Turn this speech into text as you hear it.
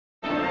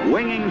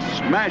winging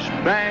smash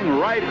bang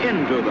right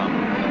into them.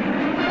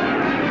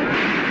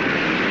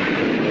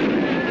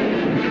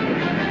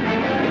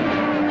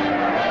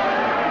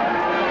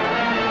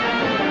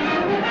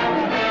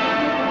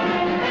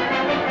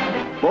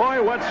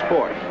 Boy, what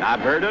sport. I've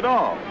heard it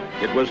all.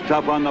 It was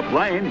tough on the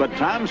plane, but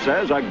Tom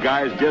says a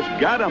guy's just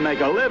gotta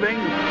make a living.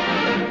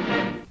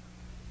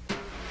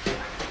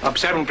 Up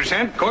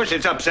 7%? Of course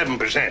it's up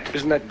 7%.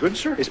 Isn't that good,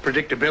 sir? Is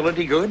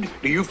predictability good?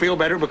 Do you feel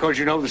better because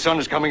you know the sun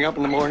is coming up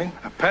in the morning?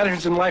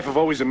 Patterns in life have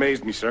always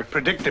amazed me, sir.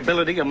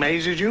 Predictability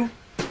amazes you?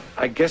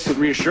 I guess it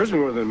reassures me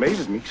more than it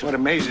amazes me. What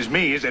amazes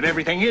me is that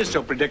everything is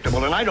so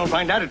predictable, and I don't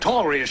find that at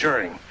all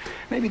reassuring.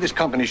 Maybe this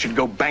company should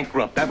go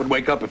bankrupt. That would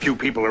wake up a few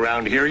people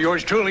around here,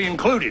 yours truly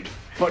included.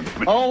 But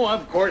oh,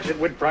 of course it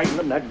would frighten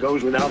them. That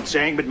goes without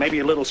saying, but maybe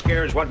a little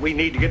scare is what we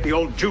need to get the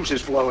old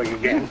juices flowing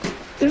again.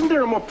 Isn't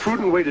there a more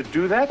prudent way to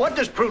do that? What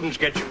does prudence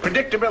get you?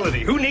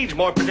 Predictability. Who needs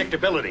more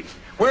predictability?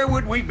 Where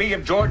would we be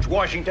if George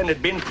Washington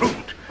had been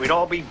prudent? We'd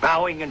all be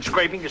bowing and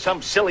scraping to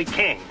some silly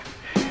king.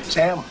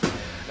 Sam,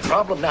 the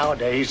problem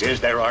nowadays is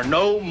there are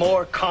no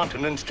more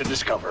continents to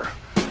discover.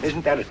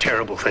 Isn't that a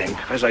terrible thing?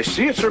 As I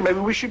see it, sir, maybe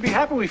we should be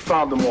happy we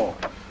found them all.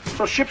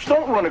 So ships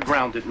don't run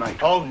aground at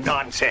night. Oh,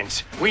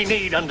 nonsense. We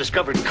need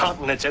undiscovered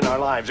continents in our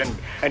lives,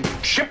 and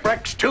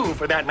shipwrecks, too,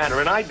 for that matter,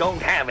 and I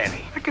don't have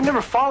any. I can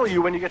never follow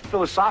you when you get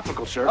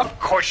philosophical, sir. Of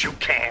course you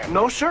can.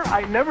 No, sir,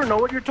 I never know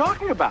what you're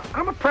talking about.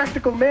 I'm a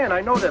practical man.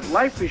 I know that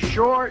life is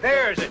short.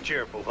 There's a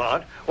cheerful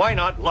thought. Why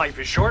not life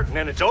is short and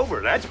then it's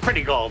over? That's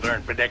pretty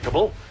gall-darn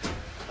predictable.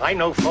 I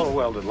know full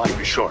well that life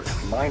is short.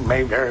 Mine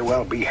may very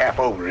well be half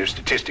over if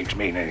statistics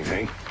mean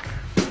anything.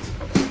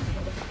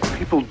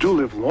 People do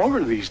live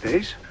longer these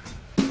days.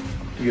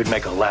 You'd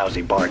make a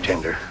lousy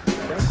bartender.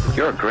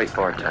 You're a great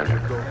bartender.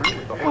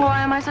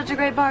 Why am I such a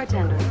great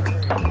bartender?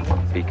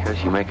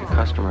 Because you make a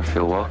customer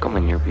feel welcome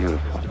and you're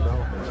beautiful.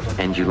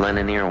 And you lend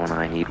an ear when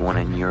I need one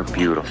and you're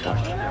beautiful.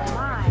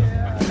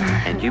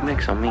 And you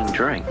mix a mean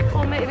drink.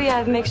 Well, maybe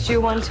I've mixed you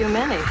one too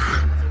many.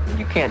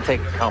 You can't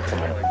take a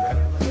compliment.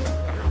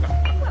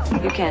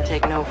 You can't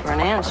take no for an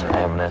answer. I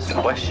haven't asked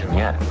a question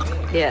yet.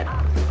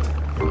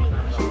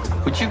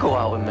 Would you go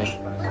out with me?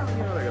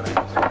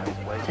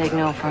 Take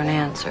no for an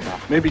answer.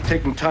 Maybe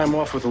taking time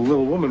off with a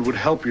little woman would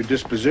help your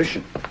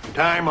disposition.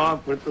 Time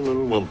off with the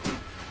little woman.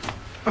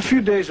 A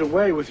few days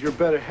away with your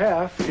better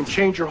half can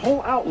change your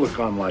whole outlook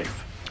on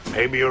life.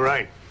 Maybe you're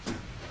right.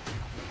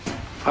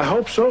 I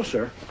hope so,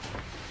 sir.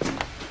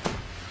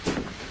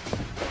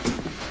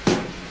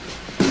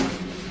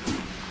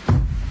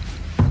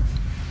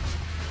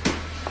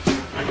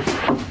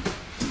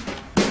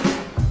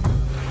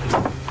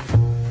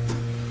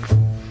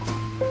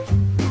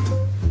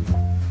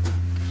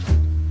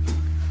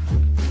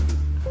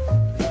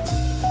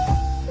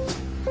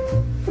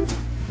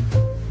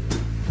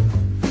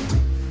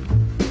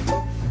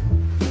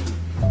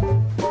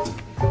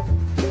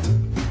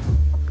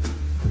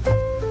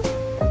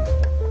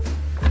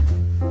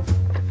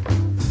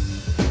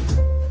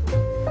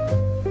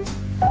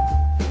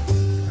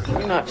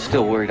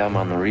 Still worried I'm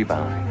on the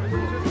rebound.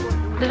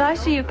 Did I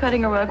see you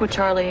cutting a rug with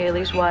Charlie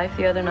Haley's wife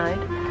the other night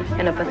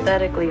in a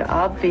pathetically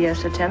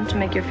obvious attempt to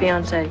make your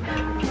fiancé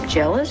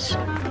jealous?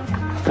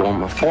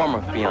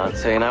 Former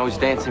fiance, and I was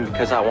dancing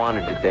because I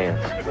wanted to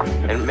dance.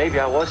 And maybe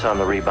I was on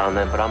the rebound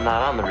then, but I'm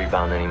not on the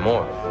rebound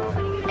anymore.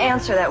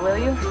 Answer that, will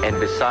you? And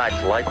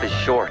besides, life is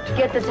short.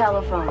 Get the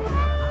telephone.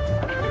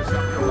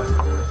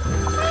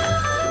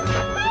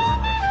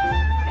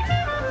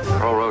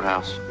 Pearl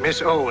Roadhouse.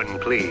 Miss Owen,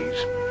 please.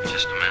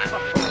 Just a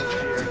minute.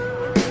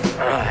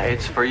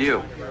 It's for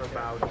you.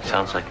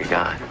 Sounds like a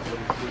guy.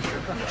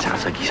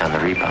 Sounds like he's on the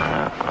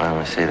rebound. I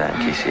only say that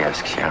in case he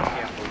asks you out.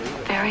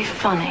 Very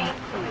funny.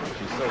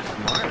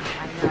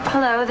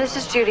 Hello, this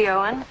is Judy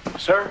Owen.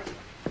 Sir?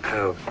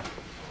 Oh.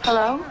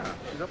 Hello?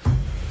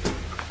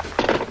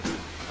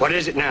 What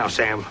is it now,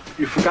 Sam?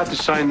 You forgot to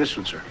sign this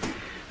one, sir.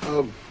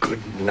 Oh, good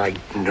night,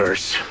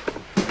 nurse.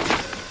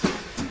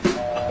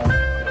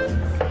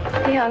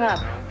 He hung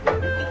up.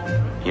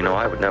 You know,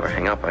 I would never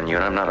hang up on you,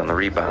 and I'm not on the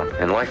rebound.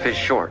 And life is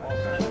short.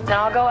 Then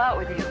I'll go out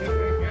with you.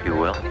 You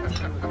will?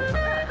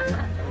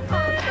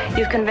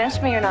 You've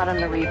convinced me you're not on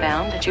the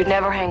rebound, that you'd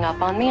never hang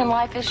up on me, and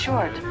life is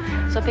short.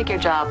 So pick your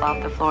job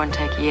off the floor and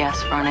take yes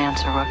for an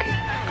answer, rookie.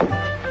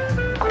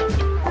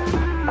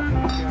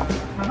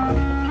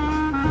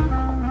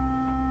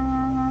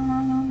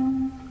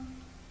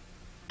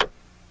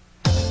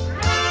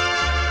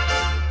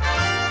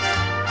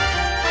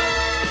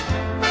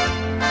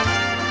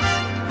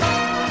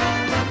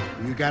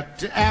 You got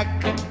to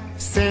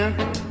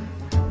accentuate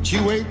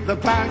the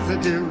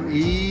positive,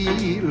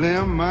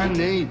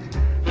 eliminate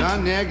the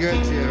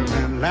negative,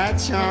 and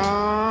latch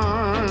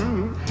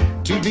on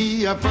to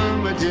the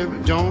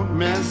affirmative. Don't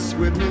mess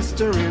with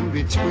Mr. In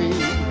Between.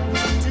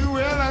 To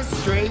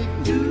illustrate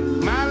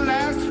my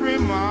last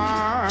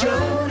remark,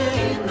 Jonah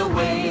in the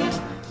way,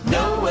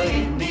 no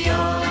way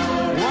beyond.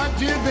 what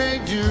did they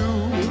do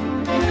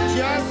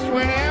just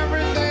when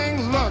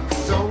everything looks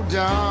so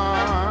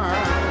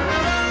dark?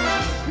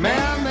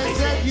 Man, they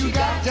said you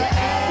got to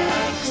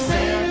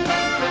accent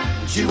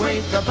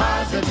punctuate the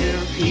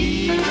positive,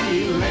 eliminate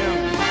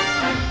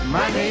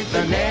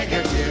the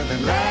negative,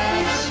 and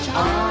latch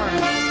on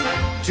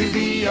to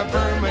the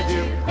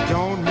affirmative.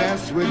 Don't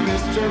mess with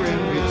Mr. In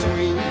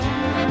Between.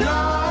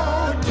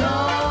 No,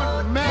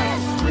 don't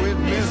mess with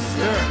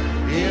Mr.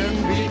 In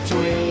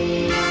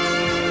Between.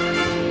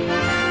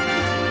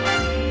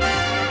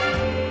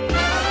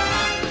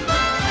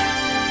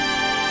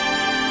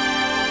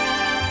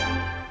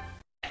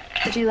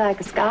 Would you like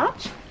a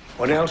scotch?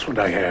 What else would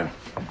I have?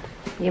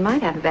 You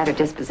might have a better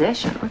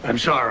disposition. I'm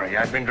sorry.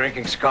 I've been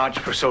drinking scotch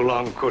for so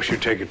long, of course you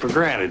take it for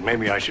granted.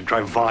 Maybe I should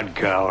try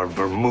vodka or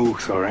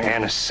vermouth or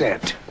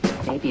anisette.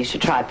 Maybe you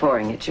should try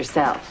pouring it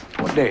yourself.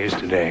 What day is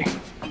today?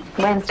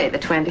 Wednesday, the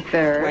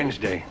 23rd.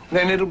 Wednesday.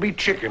 Then it'll be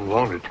chicken,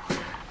 won't it?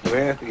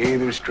 With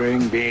either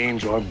string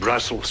beans or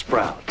Brussels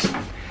sprouts.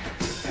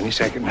 Any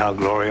second now,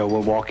 Gloria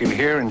will walk in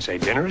here and say,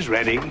 dinner is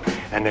ready,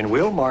 and then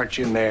we'll march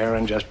in there,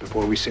 and just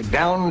before we sit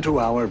down to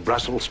our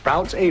Brussels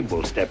sprouts, Abe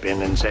will step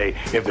in and say,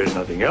 if there's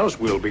nothing else,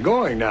 we'll be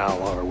going now,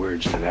 or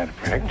words to that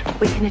effect.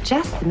 We can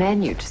adjust the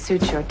menu to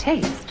suit your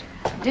taste.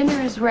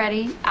 Dinner is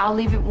ready. I'll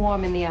leave it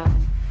warm in the oven.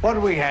 What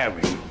are we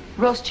having?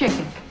 Roast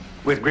chicken.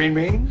 With green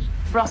beans?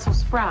 Brussels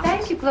sprouts.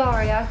 Thank you,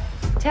 Gloria.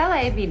 Tell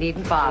Abe he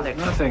needn't bother.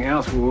 Nothing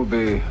else. We will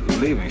be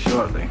leaving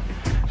shortly.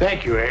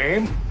 Thank you,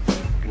 Abe.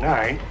 Good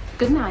night.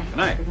 Good night. Good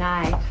night. Good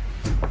night.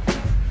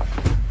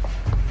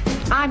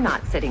 I'm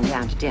not sitting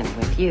down to dinner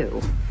with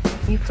you.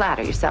 You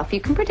flatter yourself you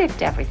can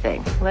predict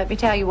everything. Let me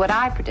tell you what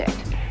I predict.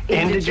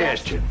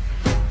 Indigestion.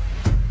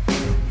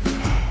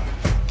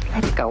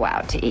 Let's go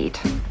out to eat.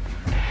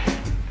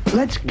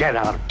 Let's get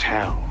out of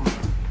town.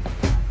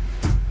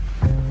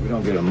 We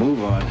don't get a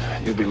move on,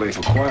 you'll be late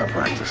for choir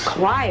practice.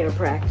 Choir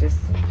practice?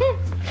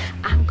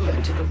 I'm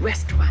going to the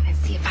restaurant and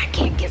see if I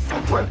can't get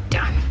some work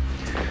done.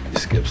 You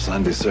skip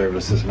Sunday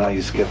services, now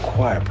you skip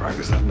choir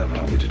practice. I've never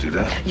known you to do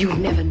that. You've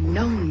never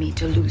known me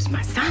to lose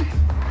my son.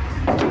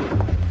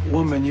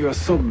 Woman, you are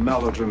so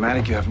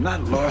melodramatic. You have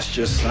not lost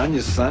your son.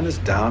 Your son is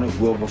down at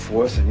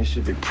Wilberforce, and you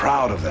should be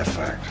proud of that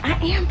fact. I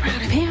am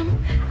proud of him.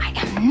 I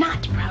am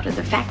not proud of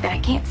the fact that I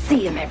can't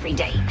see him every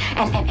day.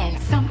 And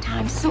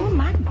sometime soon,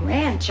 my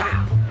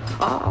grandchild.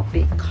 All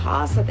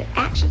because of the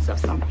actions of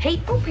some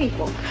hateful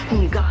people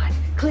whom God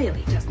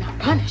clearly does not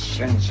punish.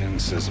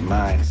 Vengeance is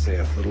mine,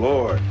 saith the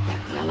Lord.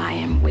 Well, I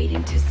am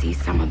waiting to see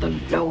some of the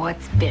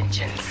Lord's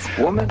vengeance.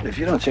 Woman, if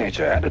you don't change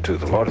your attitude,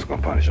 the Lord is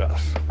going to punish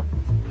us.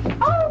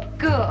 Oh,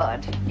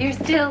 good. You're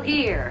still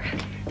here.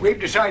 We've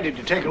decided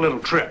to take a little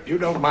trip. You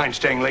don't mind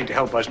staying late to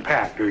help us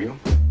pack, do you?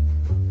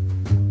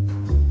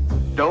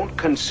 Don't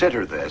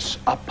consider this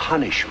a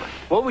punishment.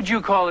 What would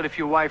you call it if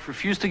your wife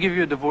refused to give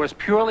you a divorce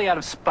purely out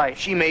of spite?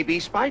 She may be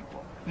spiteful.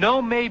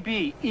 No,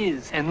 maybe,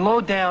 is, and low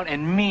down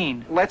and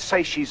mean. Let's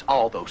say she's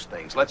all those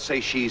things. Let's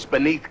say she's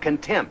beneath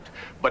contempt.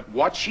 But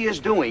what she is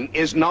doing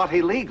is not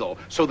illegal,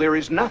 so there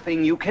is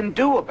nothing you can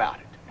do about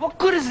it. What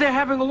good is there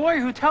having a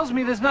lawyer who tells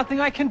me there's nothing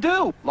I can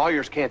do?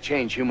 Lawyers can't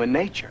change human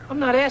nature. I'm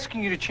not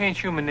asking you to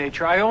change human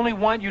nature. I only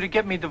want you to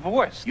get me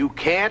divorced. You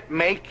can't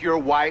make your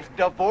wife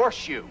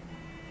divorce you.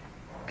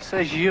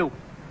 Says you.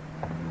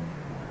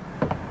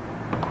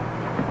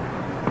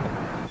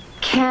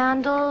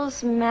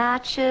 Candles,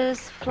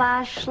 matches,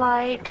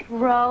 flashlight,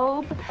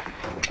 robe.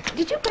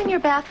 Did you bring your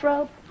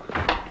bathrobe?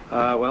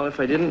 Well, if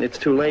I didn't, it's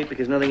too late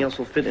because nothing else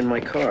will fit in my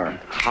car.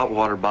 Hot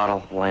water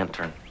bottle,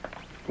 lantern.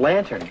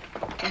 Lantern?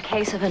 In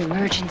case of an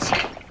emergency.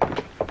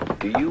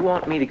 Do you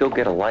want me to go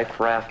get a life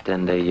raft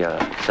and a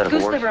set of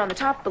Goose oars? liver on the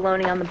top,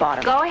 bologna on the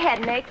bottom. Go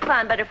ahead, make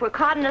fun, but if we're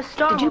caught in a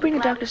storm... Did you bring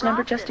a doctor's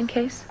number just in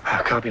case?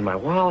 A copy in my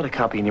wallet, a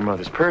copy in your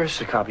mother's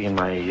purse, a copy in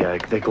my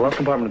the glove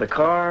compartment of the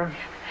car.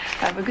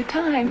 Have a good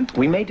time.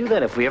 We may do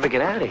that if we ever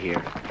get out of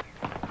here.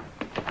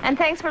 And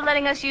thanks for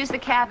letting us use the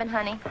cabin,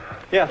 honey.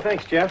 Yeah,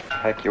 thanks, Jeff.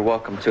 Heck, you're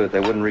welcome to it. They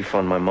wouldn't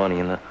refund my money,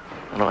 and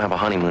I don't have a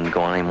honeymoon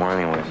going anymore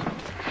anyways.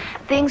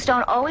 Things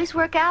don't always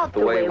work out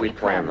The way we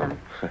plan them.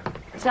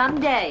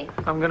 Someday.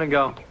 I'm gonna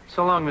go.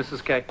 So long,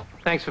 Mrs. K.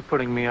 Thanks for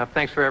putting me up.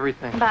 Thanks for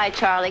everything. Bye,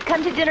 Charlie.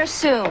 Come to dinner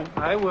soon.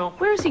 I will.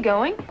 Where's he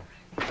going?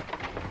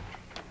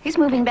 He's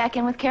moving back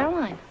in with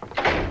Caroline.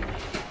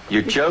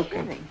 You're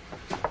joking.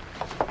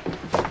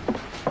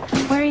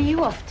 Where are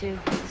you off to?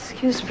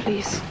 Excuse,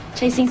 please.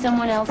 Chasing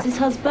someone else's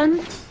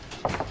husband?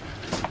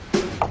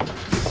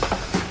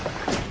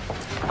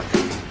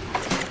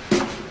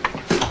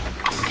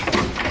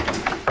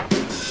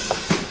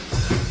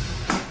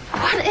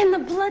 What in the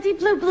bloody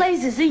blue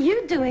blazes are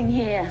you doing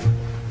here?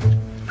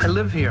 I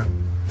live here.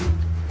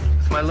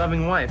 With my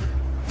loving wife.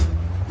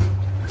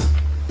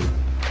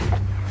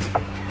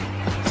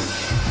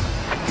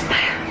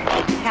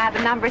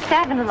 Cabin number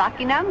 7, a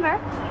lucky number.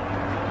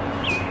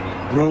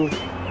 Ruth,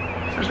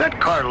 does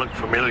that car look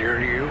familiar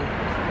to you?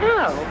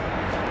 No.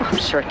 I'm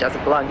sure it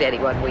doesn't belong to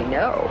anyone we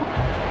know.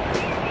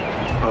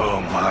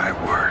 Oh, my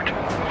word.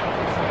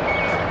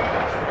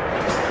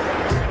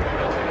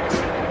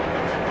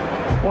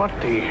 What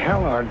the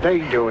hell are they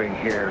doing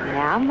here?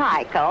 Now,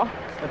 Michael.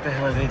 What the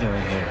hell are they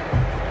doing here?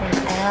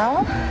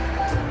 Al?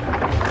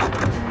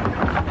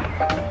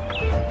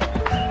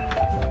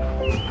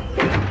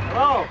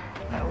 Hello.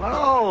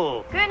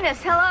 Nicole.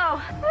 Goodness, hello.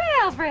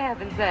 Well, for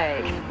heaven's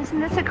sake. Isn't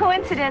this a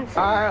coincidence?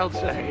 I'll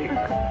say.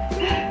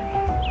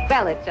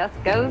 Well, it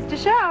just goes to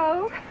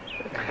show.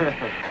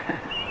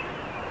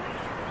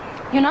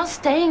 You're not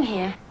staying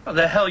here. What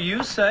the hell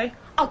you say?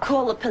 I'll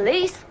call the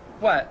police.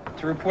 What,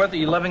 to report that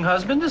your loving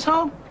husband is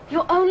home?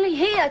 You're only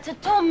here to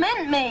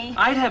torment me.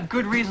 I'd have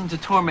good reason to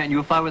torment you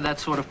if I were that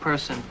sort of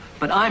person,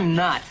 but I'm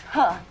not.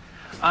 Huh.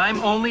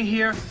 I'm only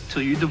here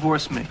till you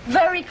divorce me.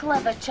 Very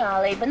clever,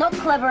 Charlie, but not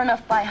clever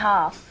enough by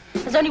half.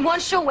 There's only one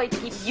sure way to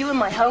keep you and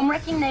my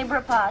home-wrecking neighbor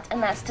apart,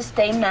 and that's to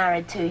stay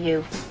married to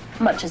you.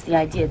 Much as the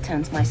idea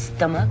turns my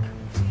stomach.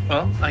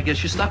 Well, I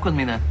guess you're stuck with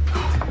me then.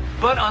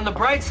 But on the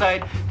bright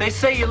side, they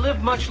say you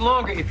live much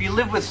longer if you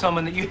live with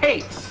someone that you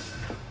hate.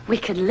 We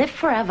could live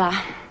forever.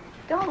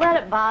 Don't let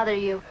it bother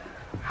you.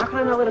 How can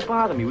I not let it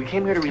bother me? We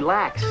came here to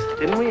relax,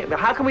 didn't we?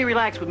 How can we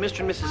relax with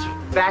Mr. and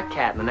Mrs. Fat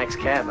Cat in the next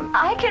cabin?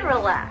 I can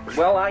relax.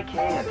 Well, I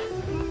can't.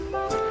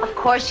 Of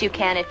course you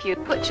can if you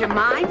put your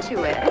mind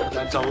to it.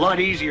 That's a lot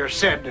easier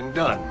said than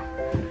done.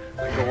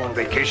 I go on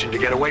vacation to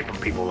get away from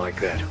people like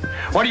that.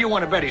 What do you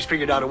want to bet he's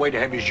figured out a way to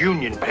have his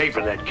union pay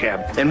for that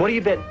cab? And what do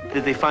you bet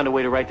that they found a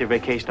way to write their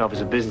vacation off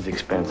as a business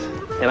expense?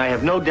 And I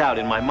have no doubt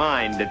in my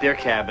mind that their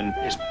cabin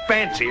is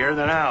fancier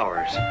than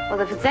ours.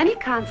 Well, if it's any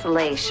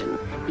consolation,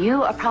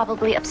 you are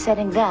probably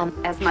upsetting them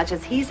as much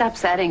as he's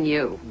upsetting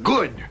you.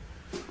 Good.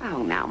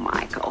 Oh, now,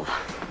 Michael.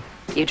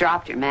 You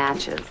dropped your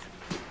matches.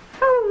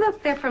 Oh,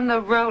 look, they're from the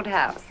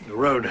Roadhouse. The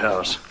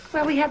Roadhouse.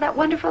 Well, we had that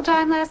wonderful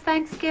time last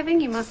Thanksgiving.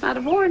 You must not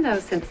have worn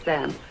those since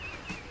then.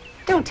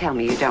 Don't tell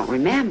me you don't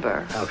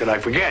remember. How could I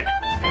forget?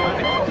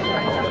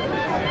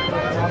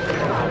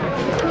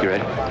 You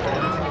ready?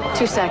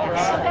 2 seconds.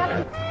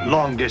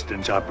 Long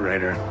distance,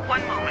 operator.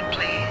 1 moment,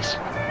 please.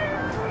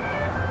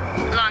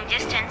 Long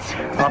distance.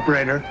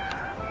 Operator,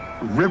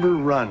 River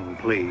Run,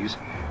 please.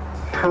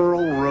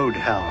 Pearl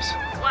Roadhouse.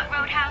 What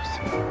roadhouse?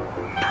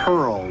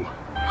 Pearl.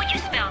 Would you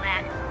spell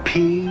that?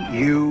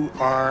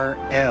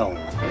 P-U-R-L.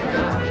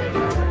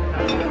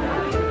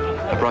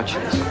 I brought you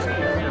this. Oh,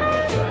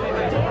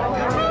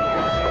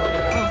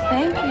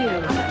 thank you.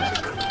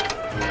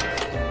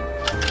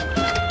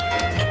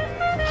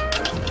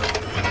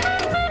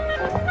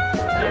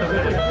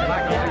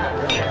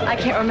 I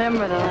can't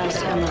remember the last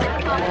time a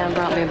man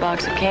brought me a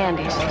box of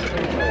candies.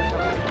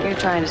 You're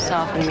trying to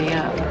soften me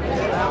up.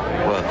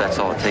 Well, if that's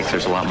all it takes,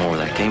 there's a lot more where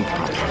that came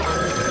from.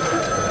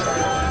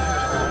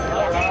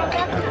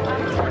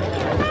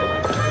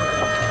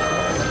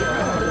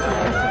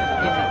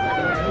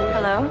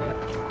 Hello?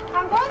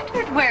 I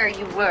wondered where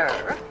you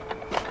were.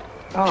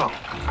 Oh,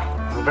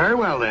 very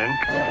well then.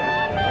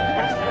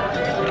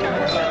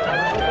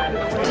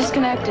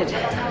 Disconnected.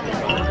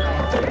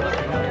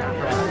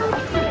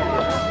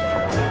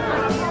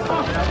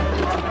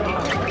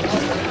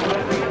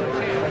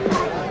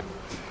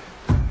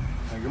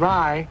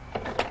 Goodbye.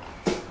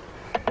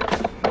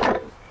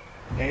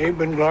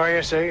 Abe and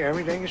Gloria say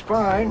everything is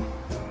fine.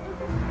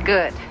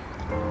 Good.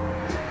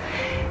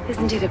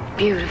 Isn't it a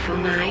beautiful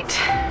night?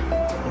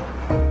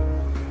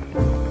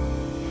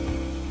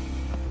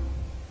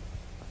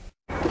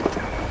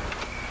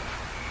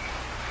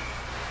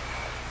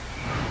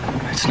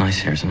 It's nice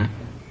here, isn't it?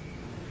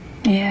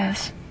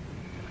 Yes.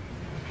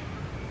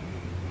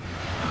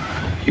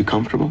 You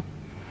comfortable?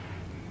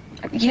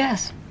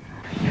 Yes.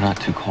 You're not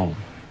too cold?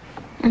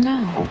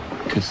 No.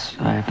 Because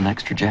I have an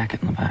extra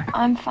jacket in the back.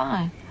 I'm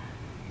fine.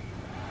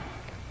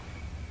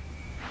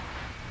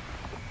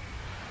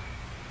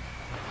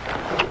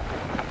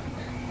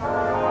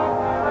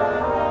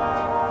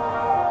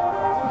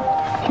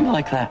 You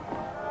like that?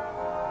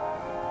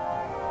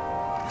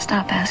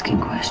 Stop asking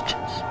questions.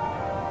 All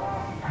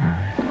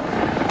right.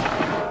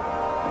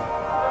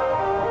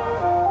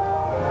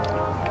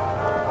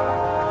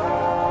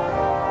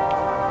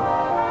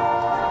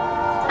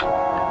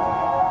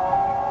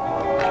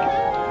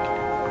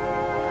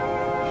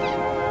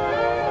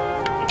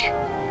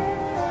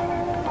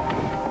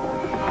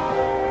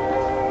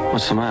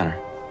 What's the matter?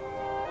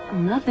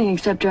 Nothing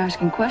except you're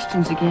asking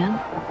questions again.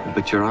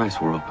 But your eyes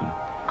were open.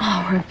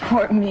 Oh,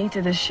 report me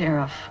to the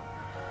sheriff.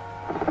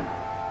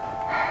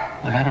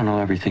 Look, I don't know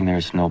everything there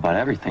is to know about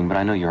everything, but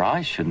I know your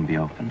eyes shouldn't be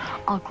open.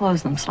 I'll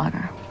close them,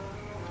 Slugger.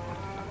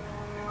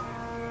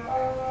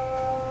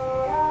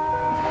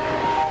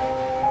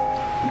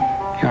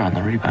 You're on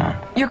the rebound.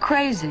 You're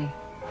crazy.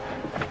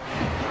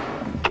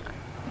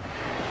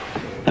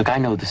 Look, I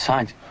know the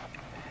signs.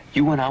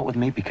 You went out with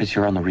me because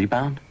you're on the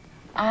rebound?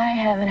 I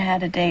haven't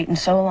had a date in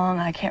so long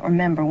I can't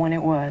remember when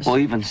it was. Well,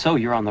 even so,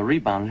 you're on the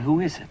rebound, and who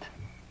is it?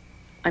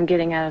 I'm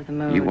getting out of the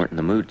mood. You weren't in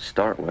the mood to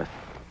start with.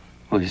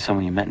 Was it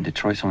someone you met in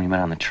Detroit, someone you met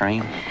on the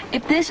train?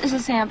 If this is a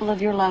sample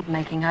of your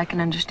lovemaking, I can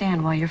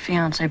understand why your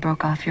fiancé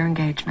broke off your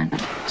engagement.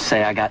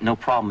 Say I got no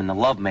problem in the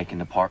lovemaking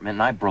department,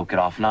 and I broke it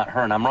off, not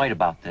her, and I'm right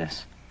about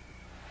this.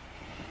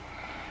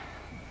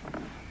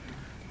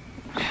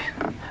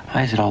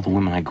 Why is it all the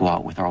women I go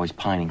out with are always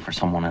pining for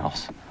someone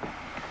else?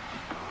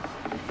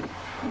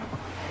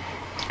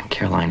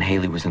 Caroline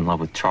Haley was in love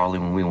with Charlie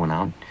when we went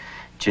out.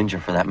 Ginger,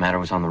 for that matter,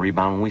 was on the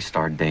rebound when we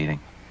started dating.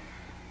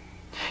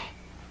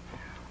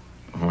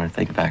 when I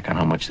think back on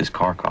how much this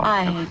car cost.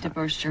 I hate to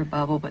burst your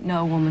bubble, but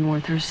no woman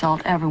worth her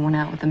salt ever went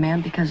out with a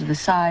man because of the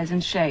size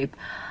and shape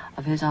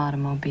of his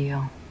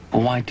automobile.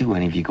 Well, why do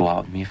any of you go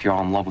out with me if you're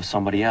all in love with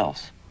somebody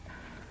else?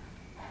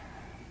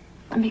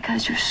 And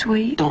because you're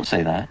sweet. Don't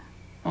say that.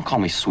 Don't call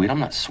me sweet. I'm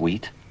not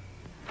sweet.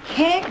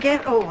 Can't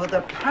get over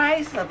the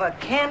price of a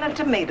can of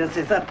tomatoes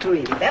is up to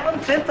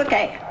 11 cents a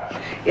can.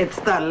 It's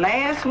the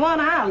last one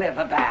I'll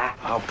ever buy.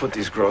 I'll put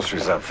these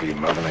groceries up for you,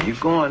 Mother. Now, you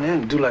go on in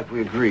and do like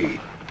we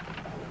agreed.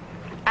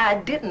 I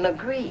didn't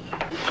agree.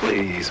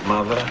 Please,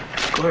 Mother.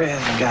 Gloria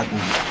hasn't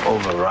gotten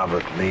over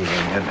Robert leaving,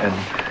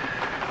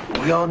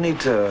 and we all need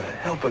to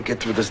help her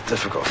get through this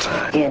difficult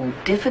time. In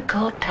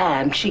difficult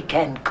times, she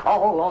can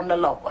call on the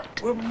Lord.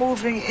 We're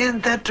moving in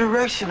that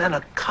direction, and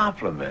a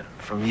compliment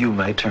from you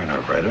may turn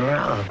her right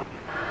around.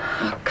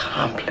 A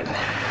compliment?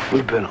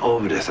 We've been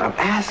over this. I'm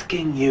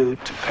asking you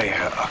to pay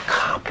her a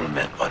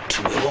compliment or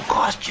two. It won't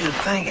cost you a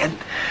thing, and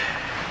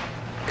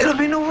it'll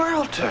mean the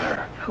world to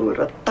her. Who would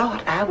have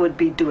thought I would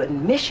be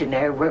doing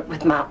missionary work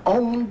with my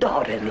own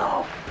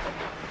daughter-in-law?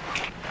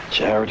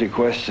 Charity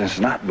questions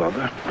not,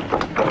 Mother.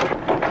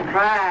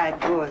 Pride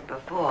goes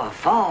before a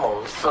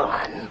fall,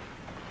 son.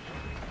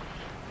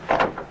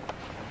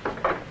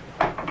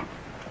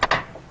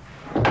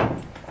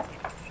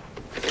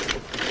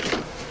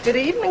 Good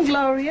evening,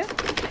 Gloria.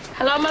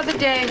 Hello, Mother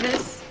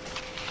Davis.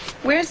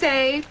 Where's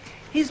Abe?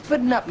 He's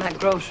putting up my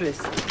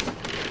groceries.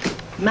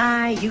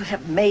 My, you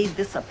have made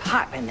this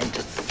apartment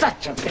into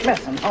such a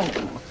pleasant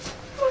home.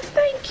 Well,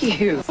 thank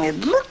you.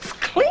 It looks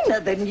cleaner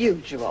than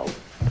usual.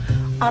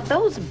 Are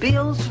those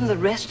bills from the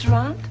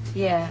restaurant?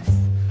 Yes.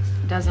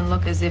 Doesn't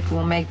look as if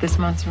we'll make this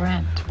month's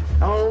rent.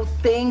 Oh,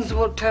 things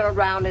will turn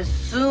around as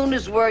soon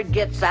as word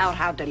gets out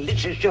how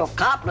delicious your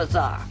cobblers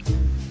are.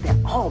 They're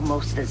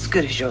almost as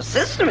good as your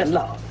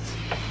sister-in-law.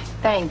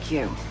 Thank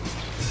you.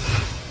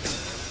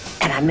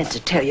 And I meant to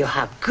tell you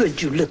how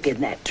good you look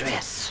in that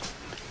dress.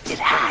 It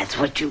hides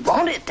what you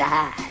want it to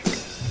hide.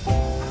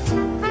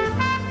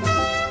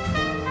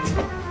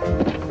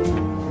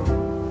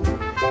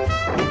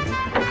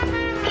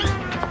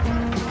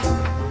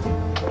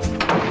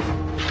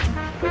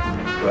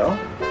 Well?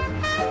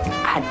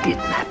 I did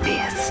my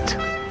best.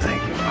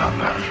 Thank you,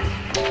 Mama.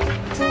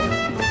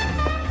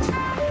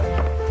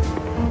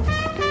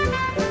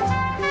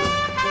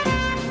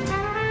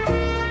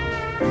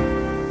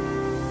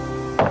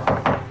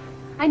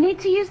 I need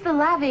to use the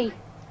levee.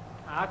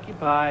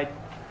 Occupied.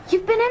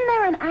 You've been in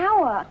there an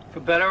hour. For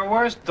better or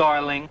worse,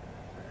 darling.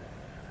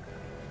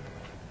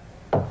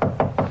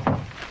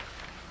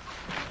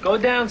 Go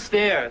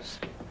downstairs.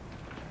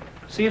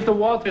 See if the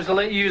Walters will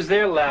let you use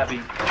their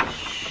lavvy.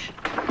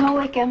 No,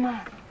 wake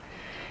Emma.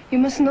 You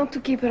must not to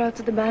keep her out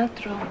of the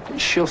bathroom.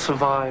 She'll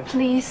survive.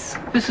 Please.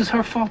 This is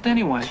her fault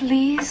anyway.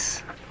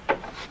 Please.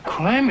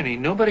 Calamity,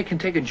 nobody can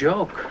take a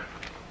joke.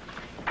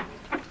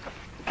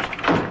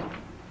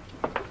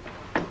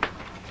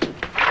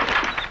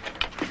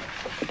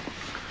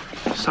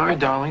 Sorry,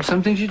 darling.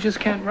 Some things you just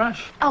can't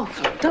rush. Oh,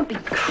 don't be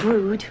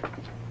crude.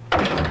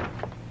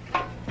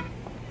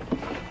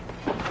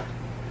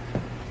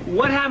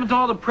 What happened to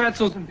all the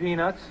pretzels and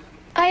peanuts?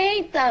 I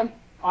ate them.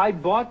 I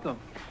bought them.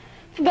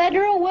 For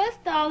better or worse,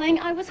 darling,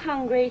 I was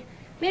hungry.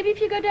 Maybe if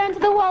you go down to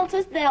the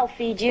Walters, they'll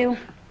feed you.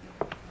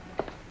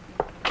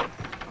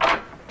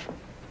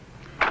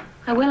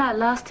 I will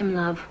outlast him,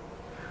 love.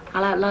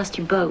 I'll outlast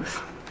you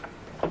both.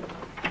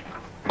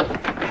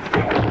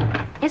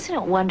 Isn't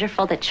it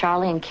wonderful that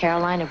Charlie and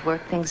Caroline have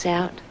worked things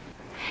out?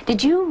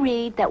 Did you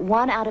read that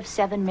 1 out of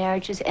 7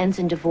 marriages ends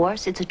in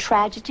divorce? It's a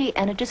tragedy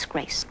and a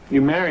disgrace.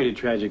 You married a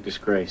tragic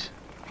disgrace.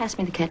 Pass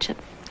me the ketchup.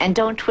 And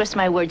don't twist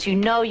my words. You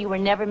know you were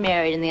never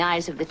married in the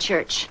eyes of the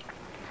church.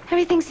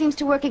 Everything seems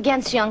to work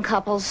against young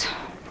couples.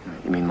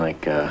 You mean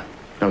like,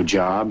 no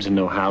jobs and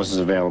no houses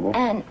available?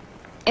 And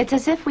it's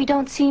as if we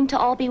don't seem to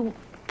all be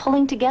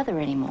pulling together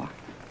anymore.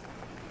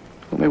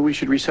 Well, maybe we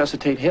should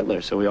resuscitate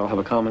Hitler so we all have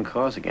a common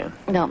cause again.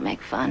 Don't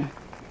make fun.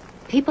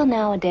 People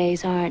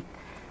nowadays aren't...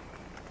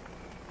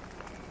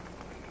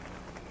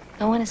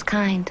 No one is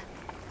kind.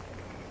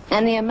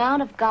 And the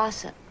amount of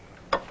gossip.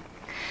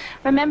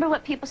 Remember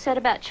what people said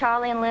about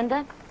Charlie and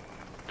Linda?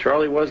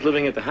 Charlie was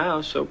living at the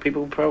house, so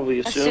people probably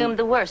Assumed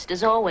the worst,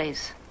 as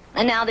always.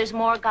 And now there's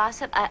more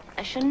gossip. I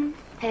shouldn't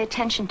pay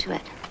attention to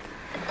it.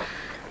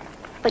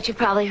 But you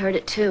probably heard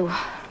it, too.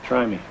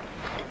 Try me.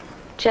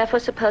 Jeff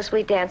was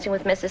supposedly dancing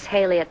with Mrs.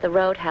 Haley at the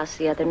Roadhouse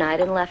the other night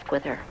and left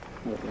with her.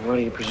 Well, why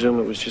do you presume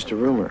it was just a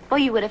rumor? Well,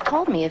 you would have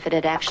told me if it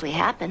had actually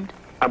happened.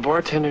 A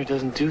bartender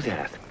doesn't do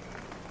that.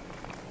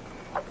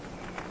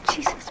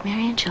 Jesus,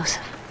 Mary and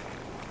Joseph.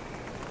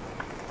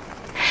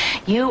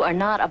 You are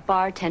not a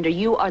bartender.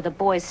 You are the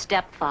boy's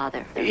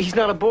stepfather. He's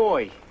not a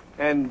boy.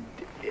 And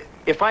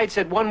if I had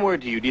said one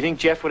word to you, do you think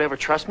Jeff would ever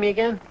trust me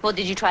again? Well,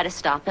 did you try to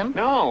stop him?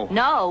 No.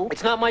 No?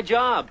 It's not my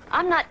job.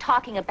 I'm not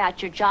talking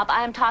about your job.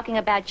 I am talking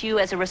about you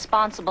as a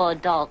responsible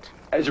adult.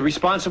 As a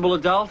responsible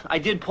adult, I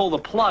did pull the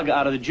plug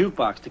out of the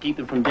jukebox to keep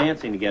them from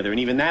dancing together, and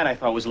even that I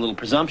thought was a little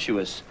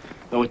presumptuous,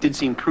 though it did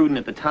seem prudent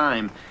at the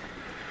time.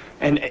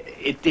 And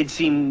it did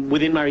seem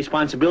within my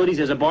responsibilities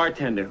as a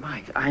bartender.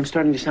 Mike, I'm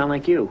starting to sound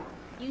like you.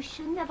 You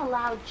shouldn't have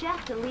allowed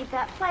Jeff to leave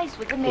that place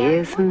with the married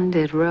Isn't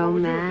it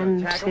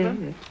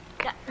romantic?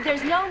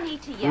 There's no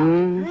need to yell.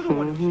 You're the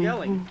one who's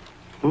yelling.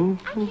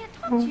 I can't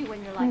talk to you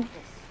when you're like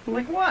this.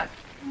 Like what?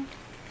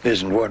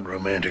 Isn't what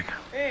romantic?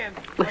 And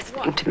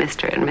Listening to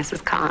Mr. and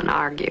Mrs. Kahn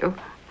argue.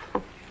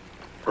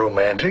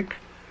 Romantic?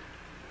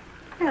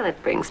 Well,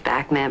 it brings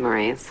back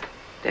memories.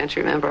 Don't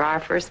you remember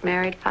our first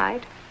married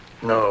fight?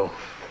 No.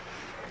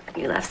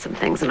 You left some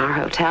things in our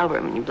hotel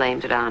room and you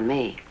blamed it on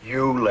me.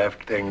 You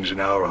left things in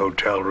our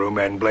hotel room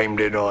and blamed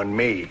it on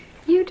me.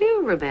 You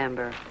do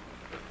remember.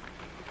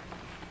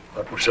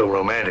 What was so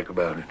romantic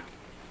about it?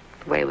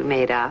 The way we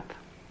made up.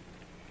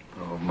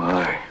 Oh,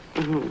 my.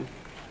 Mm-hmm.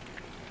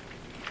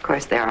 Of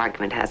course, their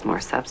argument has more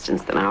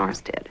substance than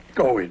ours did.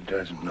 Oh, it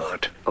does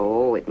not.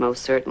 Oh, it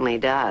most certainly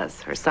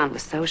does. Her son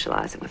was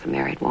socializing with a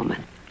married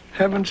woman.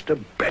 Heavens to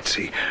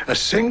Betsy. A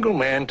single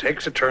man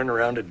takes a turn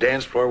around a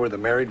dance floor with a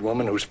married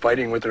woman who's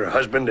fighting with her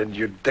husband, and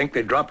you'd think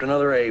they dropped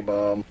another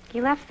A-bomb. He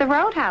left the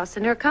roadhouse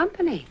in her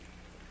company.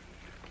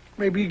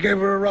 Maybe he gave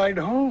her a ride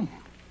home.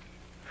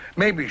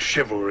 Maybe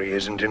chivalry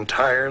isn't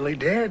entirely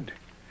dead.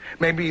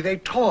 Maybe they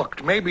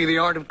talked. Maybe the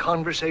art of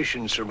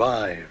conversation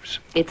survives.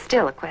 It's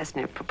still a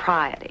question of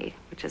propriety,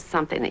 which is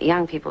something that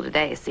young people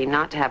today seem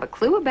not to have a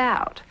clue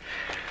about.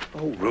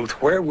 Oh,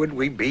 Ruth, where would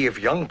we be if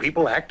young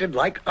people acted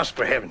like us,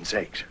 for heaven's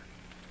sakes?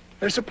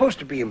 They're supposed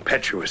to be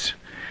impetuous.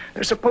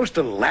 They're supposed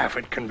to laugh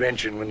at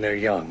convention when they're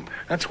young.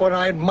 That's what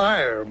I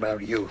admire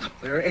about youth,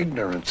 their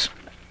ignorance.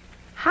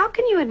 How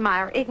can you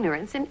admire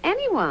ignorance in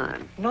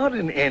anyone? Not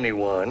in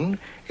anyone,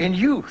 in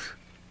youth.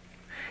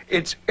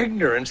 It's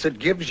ignorance that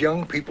gives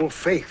young people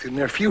faith in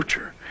their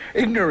future.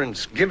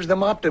 Ignorance gives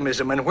them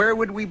optimism, and where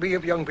would we be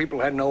if young people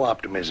had no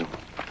optimism?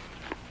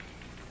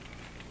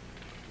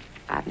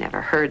 I've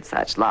never heard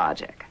such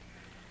logic.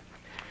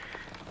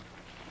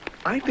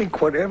 I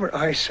think whatever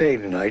I say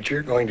tonight,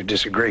 you're going to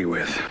disagree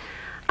with.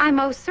 I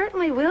most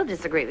certainly will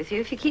disagree with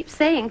you if you keep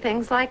saying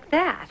things like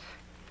that.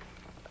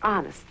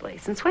 Honestly,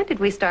 since when did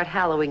we start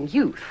hallowing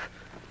youth?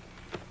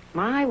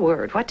 My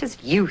word, what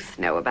does youth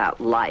know about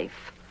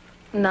life?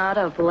 Not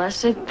a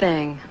blessed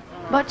thing.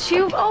 But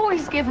you've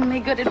always given me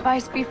good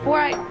advice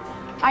before.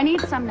 I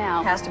need some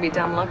now. Has to be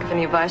dumb luck if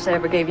any advice I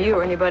ever gave you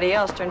or anybody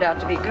else turned out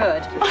to be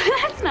good. Oh,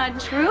 that's not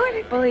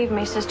true. Believe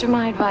me, sister,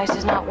 my advice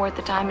is not worth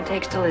the time it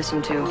takes to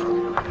listen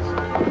to.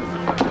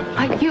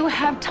 You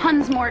have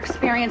tons more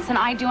experience than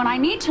I do, and I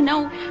need to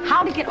know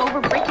how to get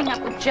over breaking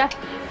up with Jeff,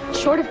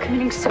 short of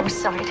committing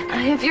suicide.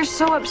 If you're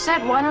so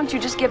upset, why don't you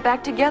just get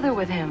back together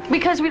with him?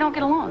 Because we don't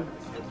get along.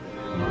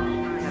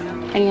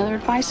 Any other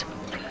advice?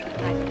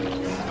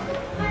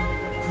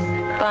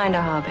 Find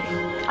a hobby.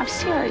 I'm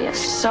serious.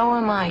 So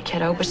am I,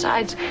 kiddo.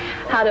 Besides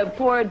how to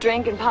pour a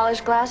drink and polish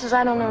glasses,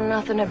 I don't know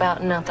nothing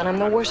about nothing. I'm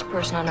the worst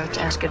person on earth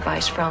to ask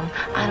advice from.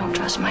 I don't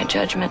trust my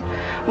judgment.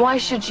 Why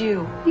should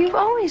you? You've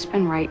always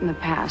been right in the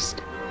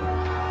past.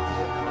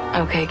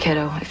 Okay,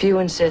 kiddo, if you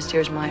insist,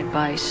 here's my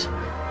advice.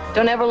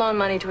 Don't ever loan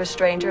money to a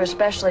stranger,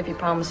 especially if he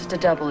promises to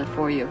double it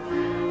for you.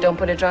 Don't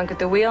put a drunk at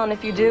the wheel, and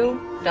if you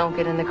do, don't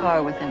get in the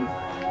car with him.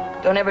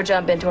 Don't ever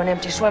jump into an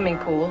empty swimming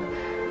pool.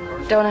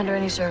 Don't, under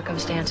any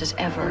circumstances,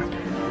 ever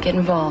get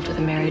involved with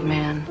a married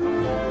man.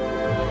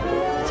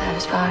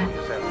 Satisfied?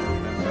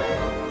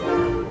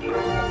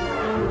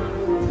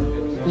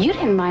 You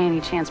didn't by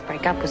any chance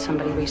break up with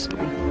somebody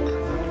recently?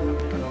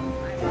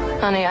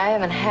 Honey, I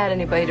haven't had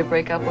anybody to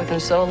break up with in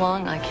so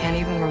long, I can't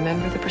even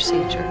remember the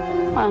procedure.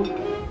 Well,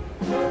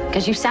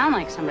 because you sound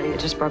like somebody that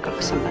just broke up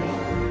with somebody.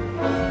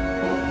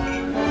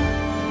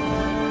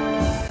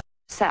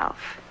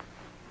 Self.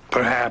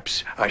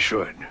 Perhaps I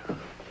should.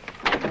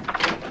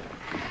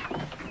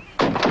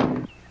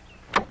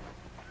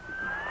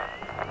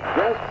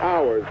 Just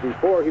hours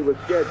before he was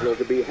scheduled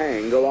to be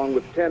hanged, along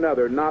with 10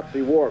 other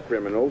Nazi war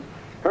criminals,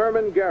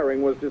 Hermann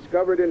Goering was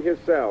discovered in his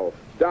cell,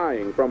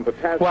 dying from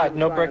potassium What,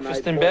 no cyanide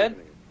breakfast in bed?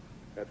 poisoning.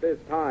 At this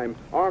time,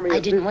 Army I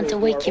didn't want to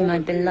officials wake you, were my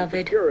overseeing beloved.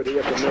 security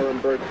at the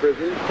Nuremberg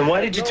prison. And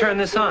why did you turn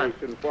this on?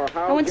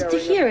 I wanted to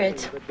hear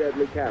it. The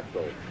deadly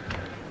capsule.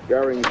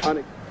 Goering's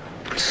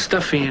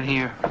Stuffy in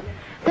here.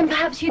 Then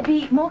perhaps you'd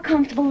be more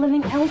comfortable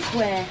living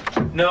elsewhere.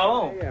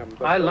 No,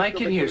 I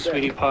like it here,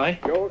 sweetie pie.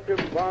 Joseph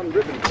von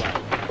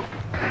Ribbentrop.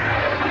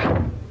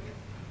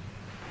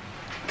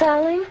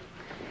 Darling,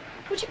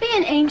 would you be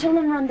an angel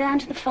and run down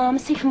to the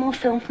pharmacy for more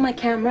film for my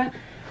camera?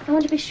 I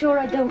want to be sure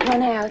I don't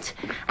run out.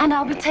 And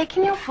I'll be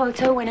taking your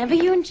photo whenever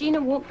you and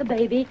Gina walk the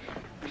baby,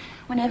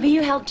 whenever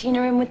you help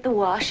Gina in with the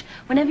wash,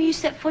 whenever you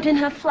set foot in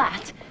her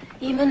flat,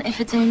 even if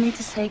it's only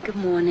to say good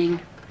morning.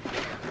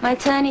 My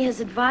attorney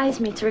has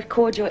advised me to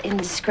record your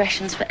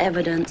indiscretions for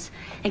evidence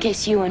in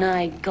case you and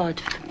I, God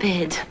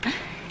forbid,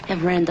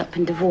 ever end up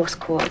in divorce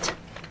court.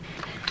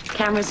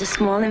 Camera's a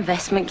small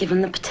investment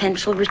given the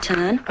potential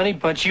return. Honey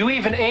bunch, you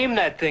even aim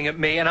that thing at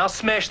me and I'll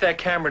smash that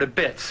camera to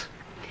bits.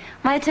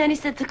 My attorney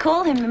said to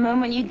call him the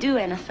moment you do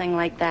anything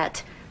like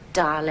that,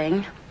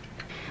 darling.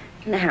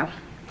 Now,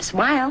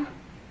 smile.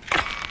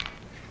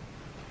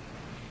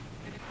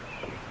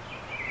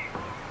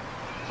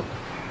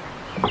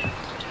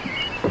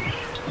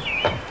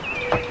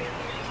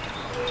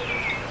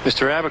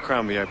 Mr.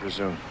 Abercrombie, I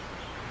presume.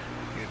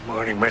 Good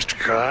morning, Mr.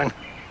 Kahn.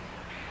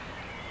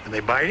 Are they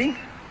biting?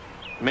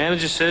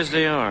 Manager says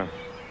they are.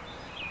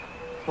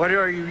 What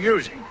are you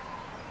using?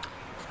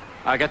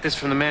 I got this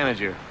from the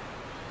manager.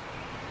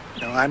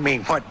 No, I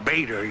mean, what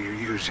bait are you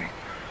using?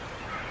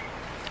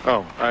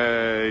 Oh,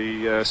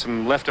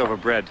 some leftover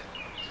bread.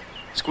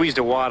 Squeezed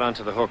a wad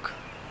onto the hook.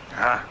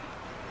 Ah.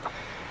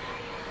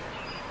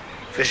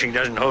 Fishing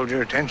doesn't hold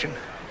your attention?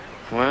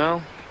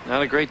 Well,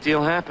 not a great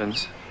deal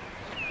happens.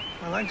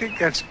 Well, I think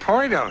that's the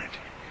point of it.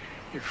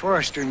 You're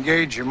forced to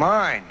engage your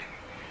mind.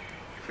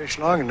 You fish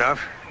long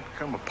enough, you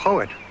become a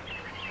poet.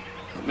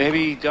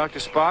 Maybe Dr.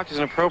 Spock is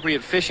an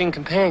appropriate fishing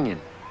companion.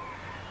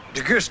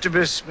 De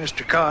gustibus,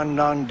 Mr. Kahn,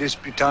 non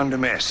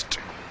disputandum est.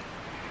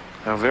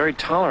 How very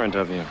tolerant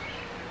of you.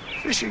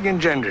 Fishing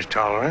engenders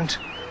tolerance.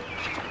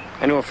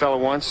 I knew a fellow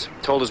once,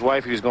 told his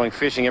wife he was going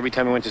fishing every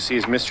time he went to see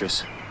his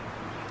mistress.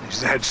 Is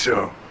that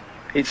so?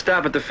 He'd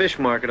stop at the fish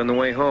market on the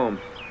way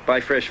home, buy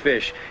fresh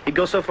fish. He'd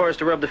go so far as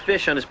to rub the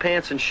fish on his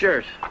pants and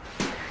shirt.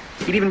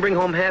 He'd even bring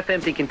home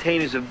half-empty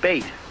containers of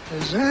bait.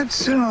 Is that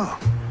so?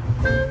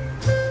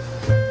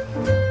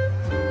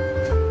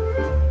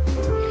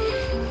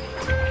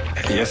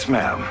 Yes,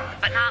 ma'am.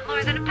 But not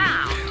more than a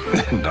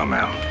pound. No,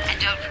 ma'am. And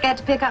don't forget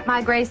to pick up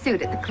my gray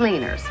suit at the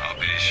cleaners. I'll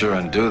be sure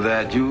and do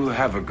that. You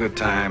have a good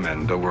time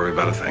and don't worry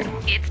about a thing.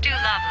 It's too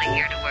lovely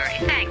here to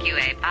worry. Thank you,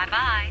 Abe.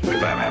 Bye-bye.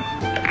 Goodbye, ma'am.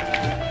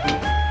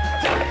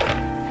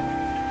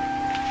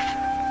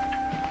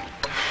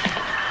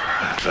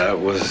 That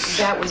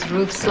was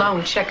Ruth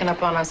Sloan checking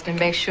up on us to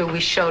make sure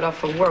we showed up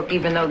for work,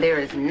 even though there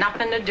is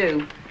nothing to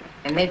do.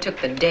 And they took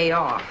the day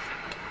off.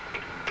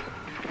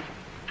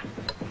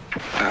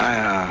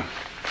 I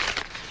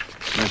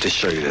meant to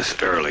show you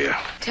this earlier.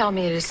 Tell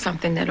me it is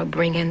something that'll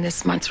bring in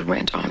this month's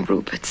rent on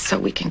Rupert's so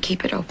we can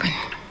keep it open.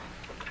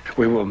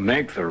 We will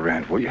make the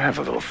rent. Will you have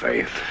a little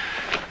faith?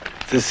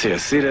 This here,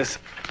 see this?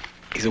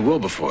 He's a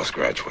Wilberforce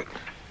graduate.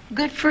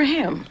 Good for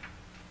him.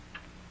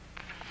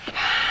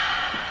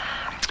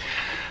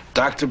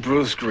 Dr.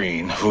 Bruce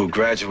Green, who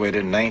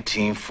graduated in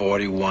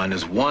 1941,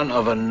 is one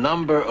of a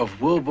number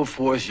of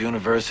Wilberforce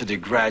University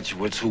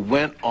graduates who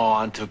went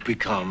on to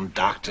become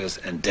doctors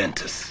and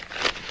dentists.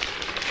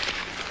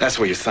 That's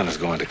where your son is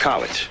going to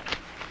college.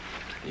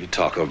 You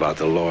talk about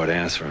the Lord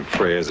answering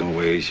prayers in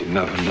ways you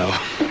never know.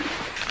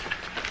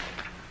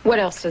 What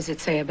else does it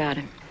say about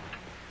him?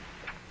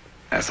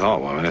 That's all,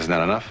 woman. Isn't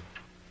that enough?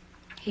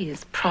 He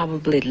is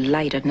probably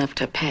light enough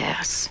to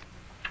pass.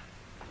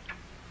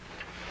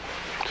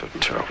 It's a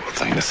terrible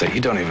thing to say.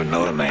 You don't even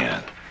know the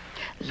man.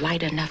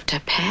 Light enough to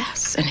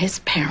pass, and his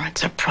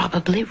parents are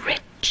probably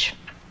rich.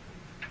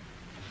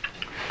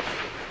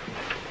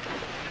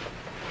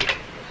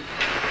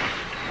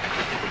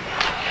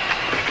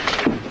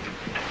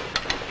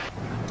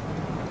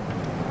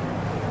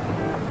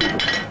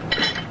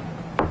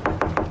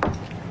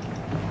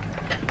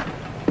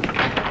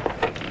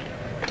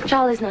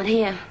 Charlie's not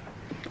here.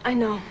 I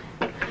know.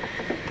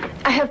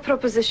 I have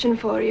proposition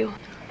for you.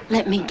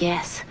 Let me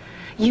guess.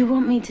 You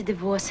want me to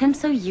divorce him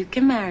so you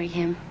can marry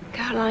him?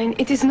 Caroline,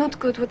 it is not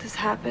good what has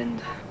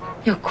happened.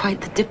 You're quite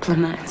the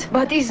diplomat.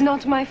 But it's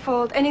not my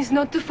fault, and it's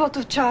not the fault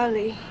of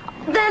Charlie.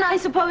 Then I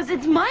suppose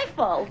it's my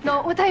fault.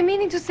 No, what I'm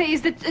meaning to say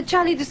is that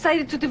Charlie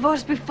decided to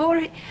divorce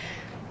before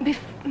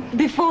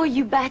Before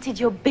you batted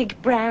your big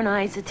brown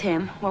eyes at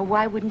him. Well,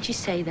 why wouldn't you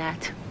say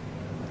that?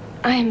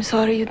 I am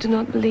sorry you do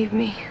not believe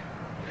me.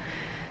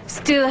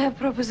 Still, I have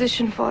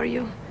proposition for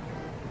you.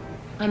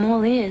 I'm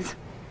all ears.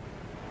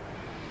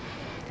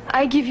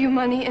 I give you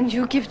money and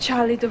you give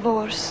Charlie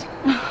divorce.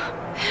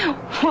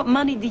 What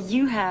money do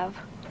you have?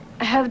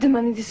 I have the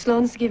money the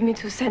Sloans give me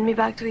to send me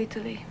back to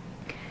Italy.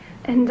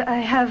 And I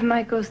have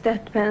Michael's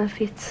death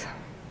benefits.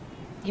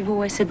 You've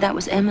always said that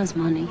was Emma's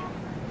money.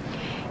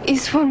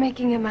 It's for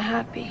making Emma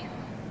happy.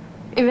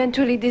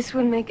 Eventually, this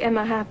will make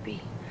Emma happy.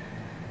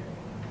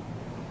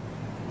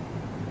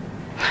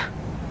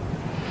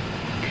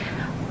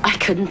 I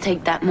couldn't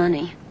take that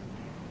money.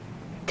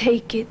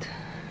 Take it.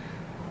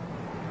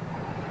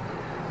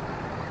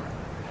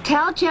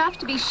 Tell Jeff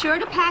to be sure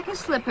to pack his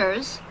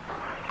slippers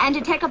and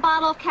to take a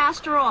bottle of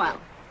castor oil.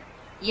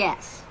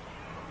 Yes.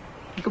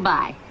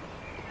 Goodbye.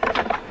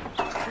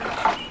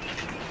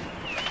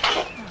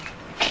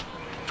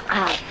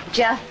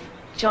 Jeff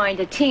joined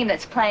a team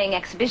that's playing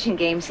exhibition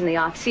games in the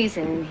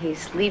off-season.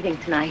 He's leaving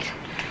tonight.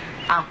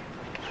 Ah.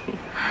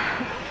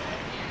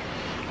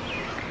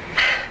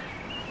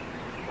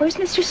 Where's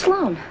Mr.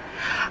 Sloan?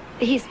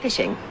 He's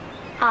fishing.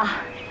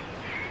 Ah.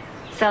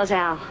 So's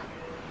Al.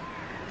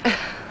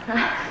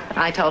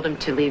 I told him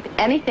to leave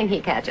anything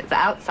he catches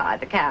outside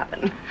the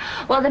cabin.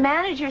 Well, the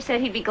manager said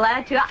he'd be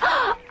glad to.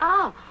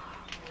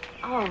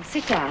 Oh,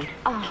 sit down.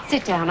 Oh,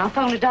 sit down. I'll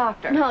phone a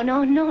doctor.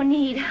 No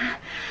need.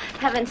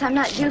 Heavens, I'm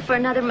not due for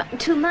another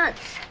 2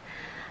 months.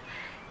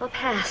 We'll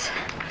pass.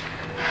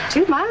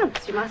 2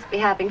 months? You must be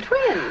having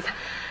twins.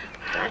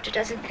 The doctor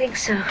doesn't think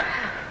so.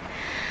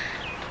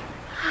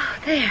 Oh,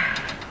 there.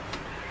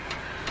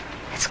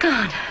 It's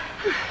gone.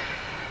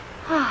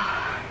 Oh.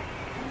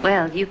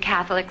 Well, you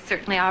Catholics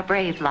certainly are a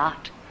brave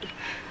lot.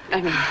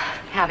 I mean,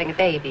 having a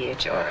baby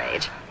at your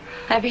age.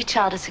 Every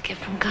child is a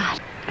gift from God.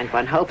 And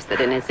one hopes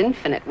that in his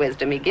infinite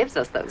wisdom he gives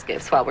us those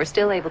gifts while we're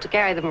still able to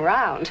carry them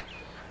around.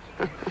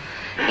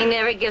 He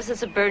never gives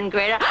us a burden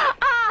greater.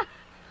 Ah!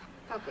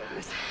 Oh,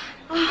 goodness.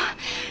 Oh,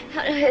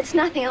 it's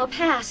nothing. I'll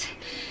pass.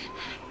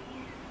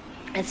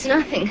 It's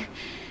nothing.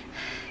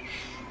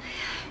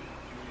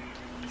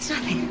 It's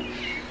nothing.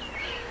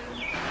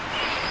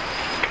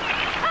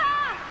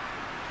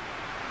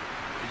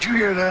 Did you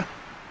hear that?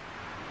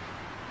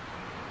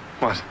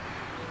 What?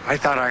 I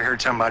thought I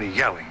heard somebody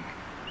yelling.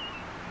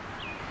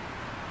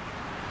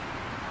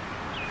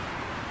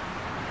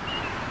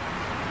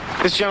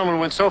 This gentleman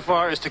went so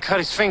far as to cut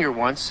his finger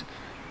once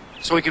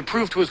so he could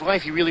prove to his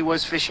wife he really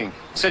was fishing.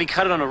 Said he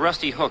cut it on a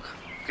rusty hook.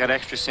 Got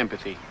extra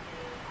sympathy.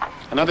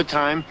 Another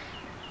time,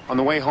 on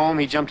the way home,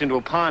 he jumped into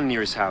a pond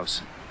near his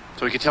house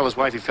so he could tell his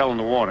wife he fell in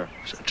the water.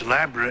 Such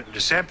elaborate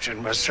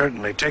deception must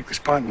certainly take the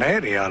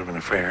spontaneity out of an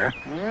affair.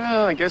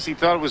 Well, I guess he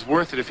thought it was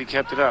worth it if he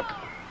kept it up.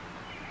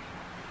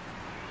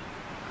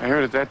 I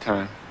heard it that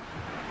time.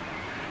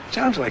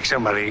 Sounds like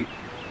somebody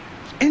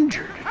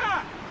injured.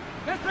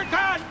 Mr.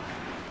 Conn!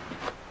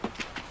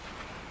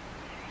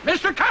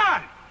 Mr.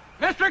 Conn!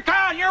 Mr.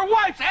 Conn, your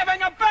wife's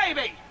having a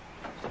baby!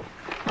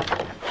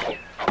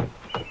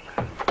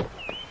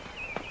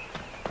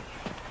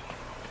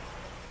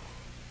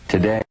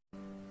 Today.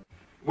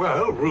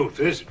 Well, Ruth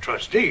is a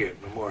trustee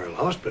at Memorial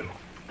Hospital.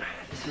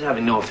 This is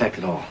having no effect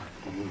at all.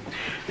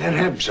 That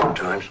happens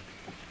sometimes.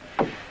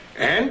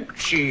 And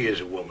she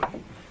is a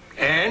woman.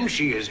 And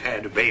she has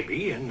had a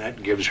baby, and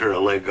that gives her a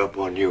leg up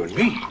on you and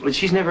me. But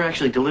she's never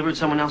actually delivered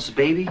someone else's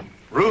baby?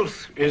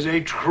 Ruth is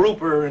a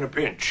trooper in a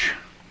pinch.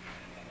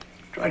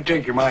 Try to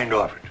take your mind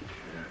off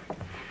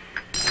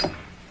it.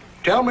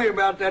 Tell me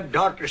about that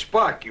Dr.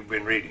 Spock you've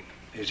been reading.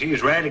 Is he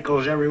as radical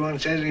as everyone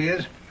says he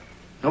is?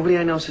 Nobody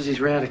I know says he's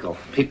radical.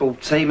 People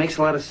say he makes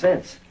a lot of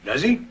sense.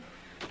 Does he?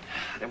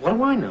 What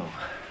do I know?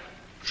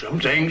 Some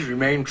things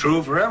remain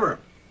true forever.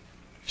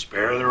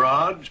 Spare the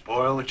rod,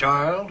 spoil the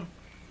child.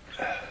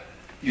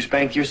 You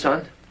spanked your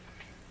son?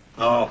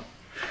 Oh,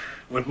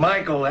 with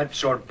Michael, that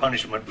sort of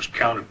punishment was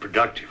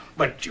counterproductive.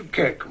 But you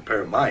can't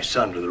compare my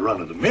son to the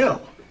run of the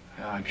mill.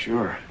 I'm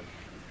sure.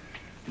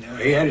 Now,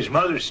 he had his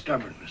mother's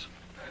stubbornness.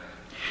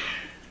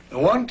 The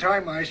one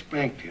time I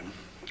spanked him,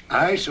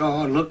 I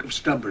saw a look of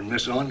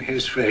stubbornness on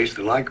his face,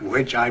 the like of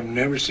which I've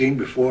never seen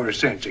before or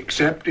since,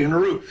 except in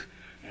Ruth.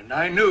 And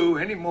I knew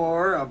any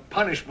more of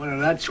punishment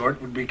of that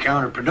sort would be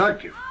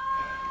counterproductive.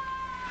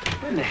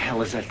 When the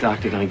hell is that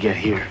doctor gonna get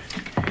here?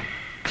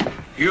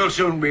 You'll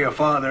soon be a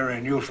father,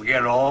 and you'll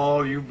forget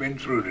all you've been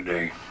through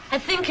today. I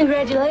think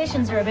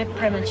congratulations are a bit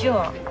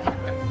premature.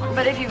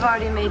 But if you've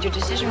already made your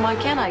decision, why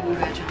can't I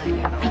congratulate you?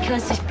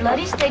 Because this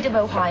bloody state of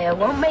Ohio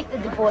won't make the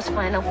divorce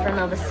final for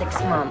another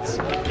 6 months.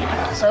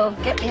 So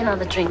get me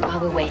another drink while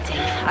we're waiting.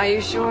 Are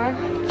you sure?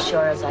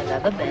 Sure as I've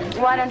ever been.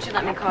 Why don't you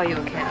let me call you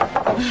a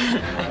cab?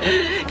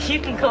 You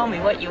can call me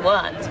what you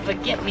want,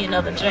 but get me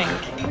another drink.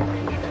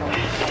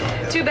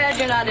 Too bad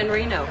you're not in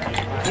Reno.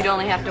 You'd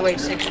only have to wait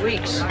 6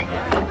 weeks.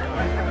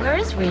 Where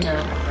is Reno?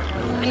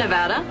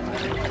 Nevada.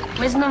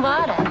 Where's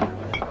Nevada?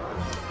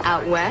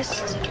 Out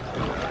west.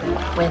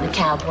 Where the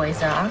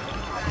cowboys are.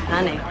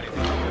 Honey,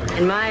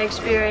 in my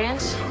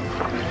experience,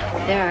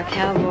 there are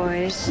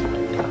cowboys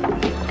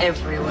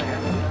everywhere.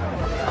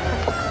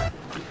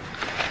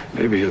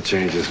 Maybe he'll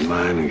change his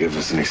mind and give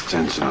us an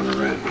extension on the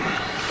rent.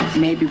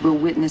 Maybe we'll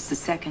witness the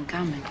second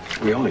coming.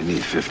 We only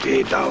need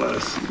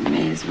 $58.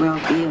 May as well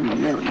be in a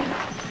million.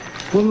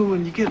 Well,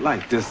 when you get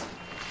like this...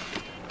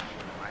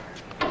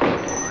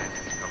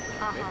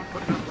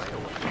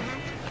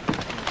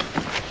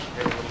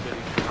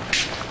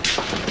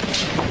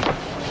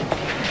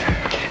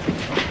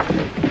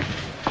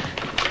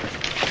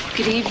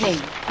 Good evening.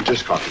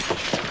 Just coffee.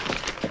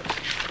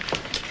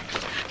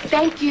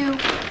 Thank you.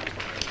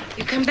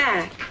 You come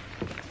back.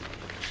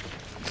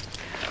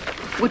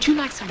 Would you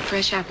like some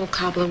fresh apple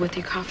cobbler with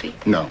your coffee?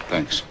 No,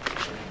 thanks.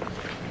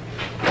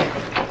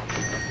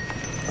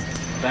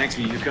 Thank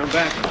you. You come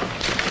back.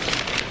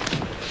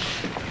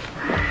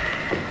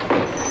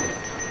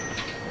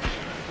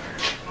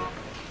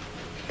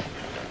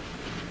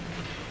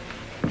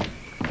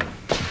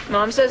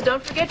 Mom says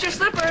don't forget your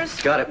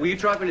slippers. Got it. Will you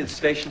drive me to the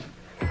station?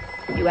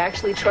 You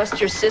actually trust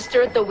your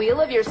sister at the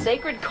wheel of your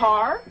sacred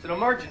car? It's an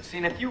emergency,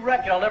 and if you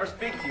wreck it, I'll never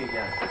speak to you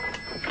again.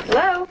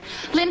 Hello?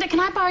 Linda, can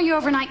I borrow your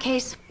overnight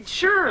case?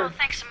 Sure. Oh,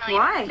 thanks a million.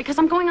 Why? Because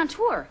I'm going on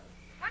tour.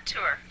 What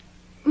tour?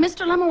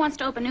 Mr. Lemma wants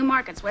to open new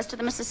markets west of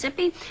the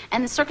Mississippi,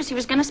 and the circus he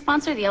was going to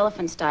sponsor, the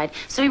elephants died.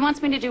 So he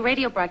wants me to do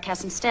radio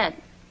broadcasts instead.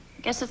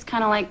 I guess it's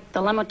kind of like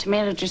the Lemma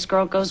tomato juice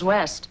girl goes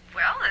west.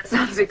 Well, that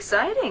Sounds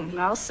exciting.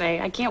 I'll say.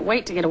 I can't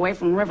wait to get away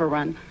from River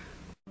Run.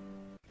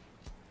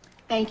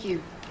 Thank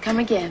you. Come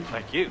again.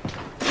 Thank you.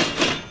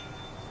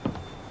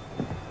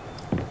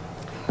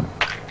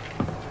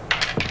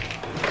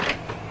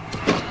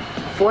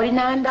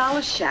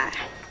 $49 shy.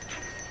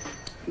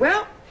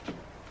 Well,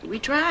 we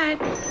tried.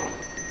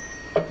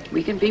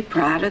 We can be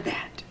proud of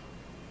that.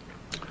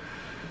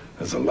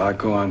 There's a lot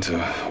going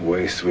to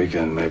waste. We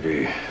can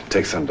maybe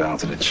take some down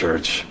to the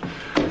church.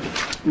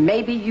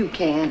 Maybe you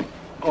can.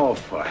 Oh,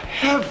 for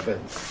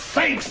heaven's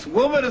sakes,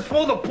 woman, it's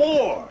for the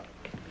poor.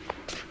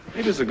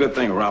 Maybe it's a good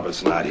thing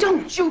Robert's not here.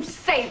 Don't you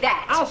say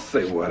that. I'll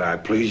say what I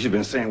please. You've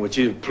been saying what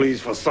you please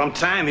for some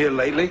time here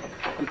lately.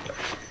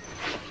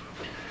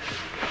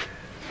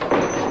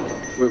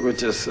 We're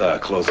just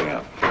closing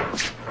up.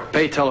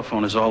 Pay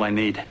telephone is all I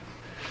need.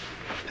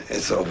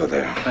 It's over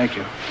there. Thank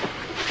you.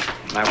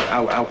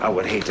 I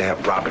would hate to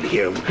have Robert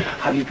here.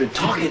 How you been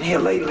talking here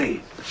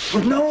lately?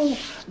 With no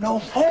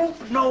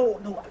hope,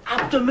 no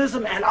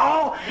optimism at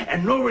all,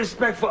 and no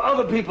respect for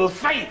other people's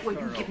faith. Well,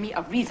 you give me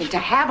a reason to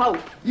have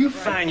hope. You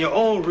find your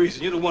own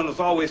reason. You're the one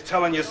who's always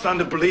telling your son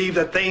to believe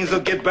that things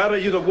will get better.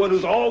 You're the one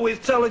who's always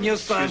telling your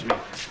son. Excuse me.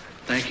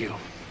 Thank you.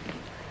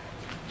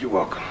 You're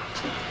welcome.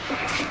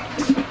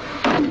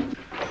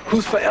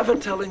 Who's forever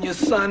telling your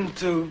son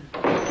to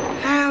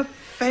have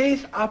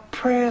faith? Our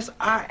prayers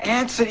are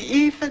answered,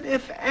 even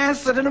if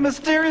answered in a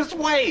mysterious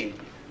way.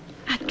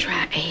 I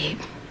try,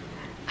 Abe.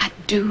 I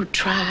do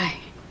try.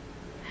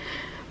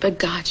 But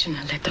God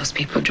shouldn't let those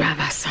people drive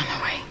our son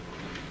away.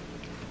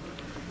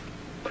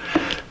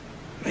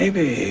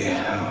 Maybe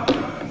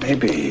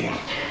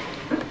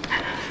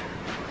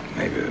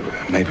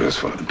it was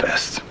for the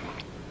best.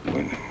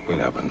 We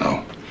never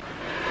know.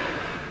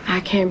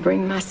 I can't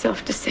bring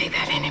myself to say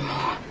that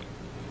anymore.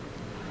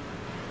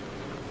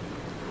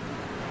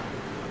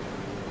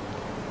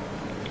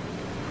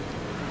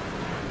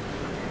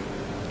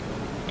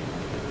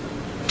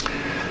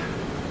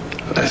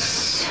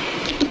 Let's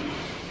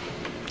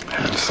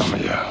have some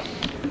of your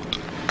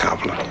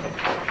cobbler.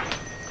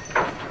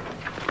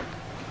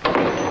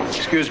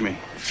 Excuse me.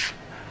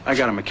 I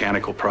got a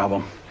mechanical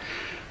problem.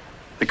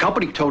 The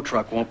company tow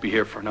truck won't be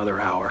here for another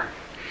hour,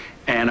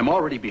 and I'm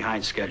already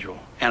behind schedule,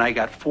 and I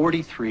got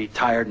 43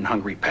 tired and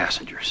hungry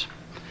passengers.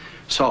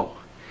 So,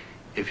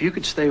 if you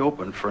could stay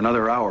open for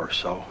another hour or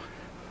so,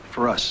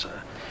 for us,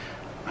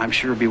 I'm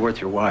sure it'd be worth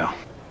your while.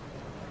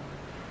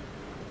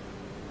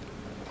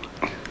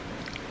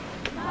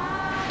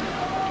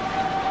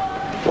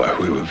 Why,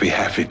 we would be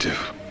happy to.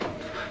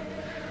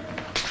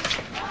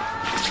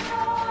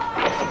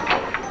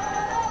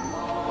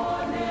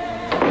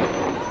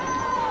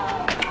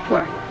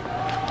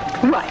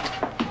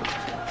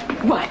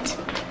 What?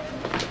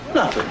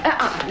 Nothing.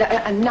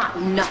 Not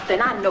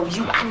nothing. I know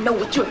you. I know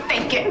what you're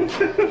thinking.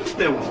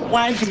 Then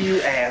why do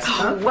you ask?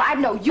 Huh? Oh, I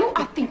know you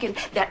are thinking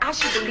that I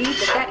should believe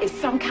that is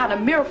some kind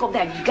of miracle,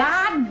 that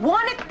God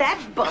wanted that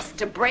bus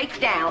to break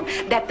down,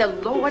 that the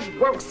Lord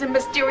works in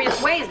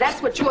mysterious ways.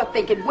 That's what you are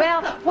thinking.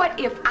 Well, what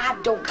if I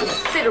don't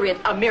consider it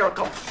a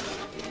miracle?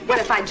 What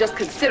if I just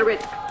consider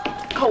it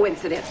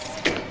coincidence?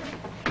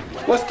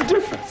 What's the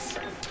difference?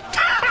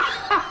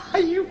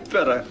 You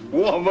better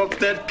warm up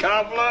that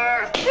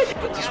cobbler.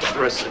 Put these with the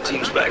rest of the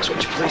team's bags,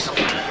 would you please?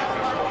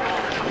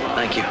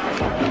 Thank you.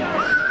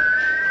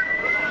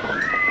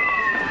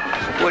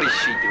 What is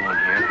she doing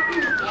here?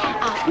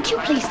 Would you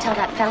please tell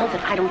that fellow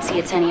that I don't see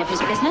it's any of his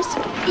business?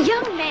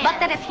 Young man. But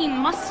that if he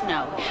must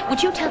know,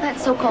 would you tell that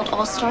so-called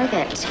all-star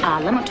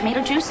that Limo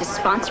Tomato Juice is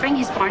sponsoring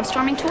his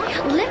barnstorming tour?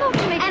 Limo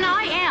Tomato... And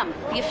I am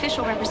the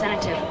official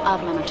representative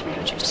of Limo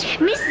Tomato Juice.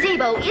 Miss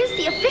Zabo is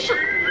the official...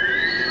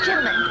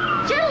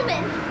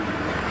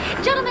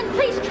 Gentlemen,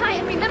 please try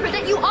and remember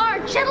that you are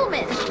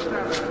gentlemen.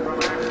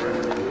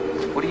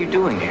 What are you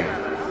doing here?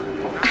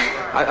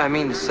 I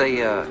mean to say,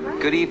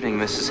 good evening,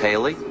 Mrs.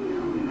 Haley.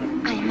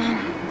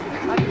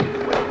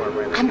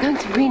 I'm going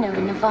to Reno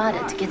in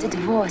Nevada to get a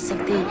divorce of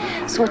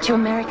the sort you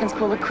Americans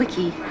call a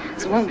quickie,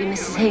 so it won't be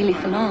Mrs. Haley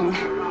for long.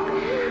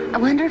 I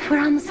wonder if we're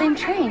on the same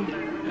train.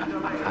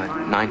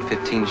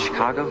 9:15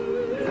 Chicago.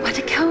 What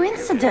a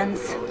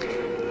coincidence.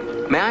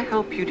 May I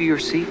help you to your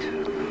seat?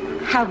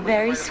 How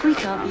very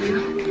sweet of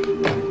you.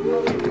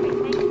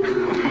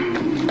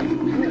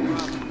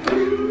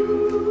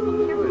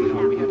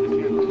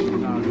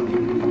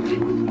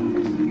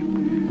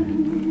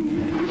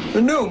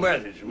 The new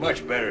methods are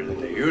much better than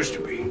they used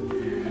to be.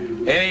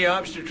 Any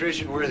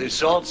obstetrician worth his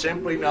salt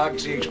simply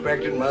knocks the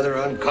expectant mother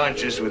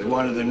unconscious with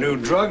one of the new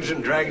drugs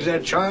and drags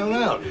that child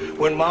out.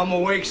 When Mama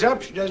wakes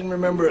up, she doesn't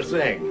remember a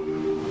thing.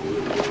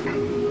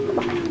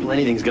 Well,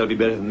 anything's got to be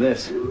better than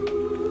this.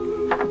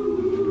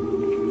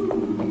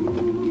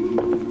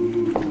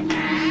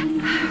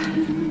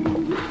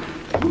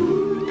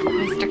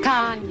 Mr.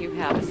 Kahn, you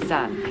have a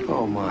son.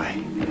 Oh, my.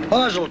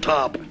 Muzzle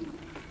top.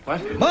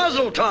 What?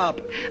 Muzzle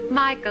top.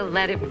 Michael,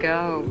 let him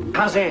go.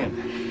 How's Ann?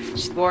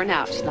 She's worn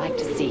out. She'd like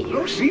to see you.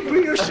 Go see for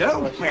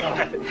yourself,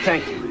 man.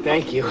 Thank you.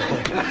 Thank you.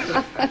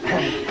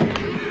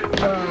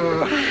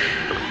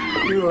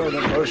 You are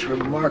the most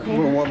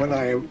remarkable woman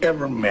I have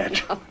ever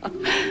met.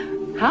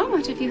 How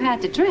much have you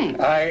had to drink?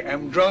 I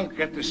am drunk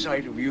at the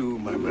sight of you,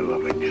 my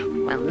beloved.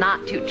 Well,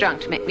 not too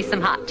drunk to make me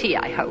some hot tea,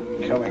 I hope.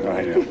 Coming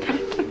right up.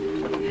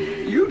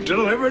 You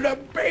delivered a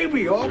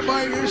baby all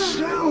by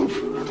yourself.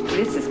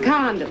 Mrs.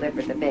 Kahn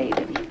delivered the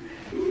baby.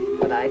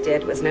 What I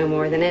did was no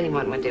more than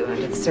anyone would do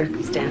under the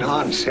circumstances.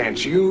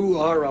 Nonsense. You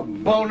are a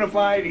bona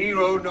fide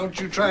hero. Don't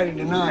you try to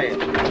deny it.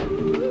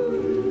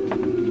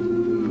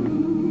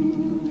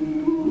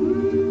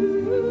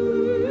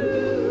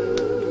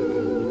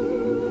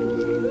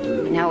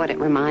 You know what it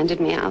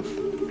reminded me of?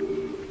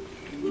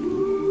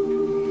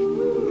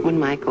 When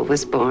Michael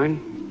was born.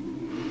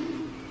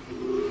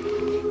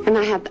 And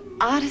I had the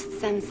oddest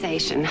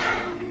sensation.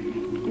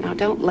 Now,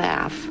 don't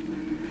laugh.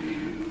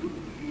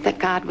 That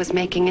God was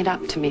making it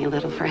up to me a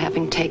little for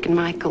having taken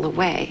Michael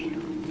away.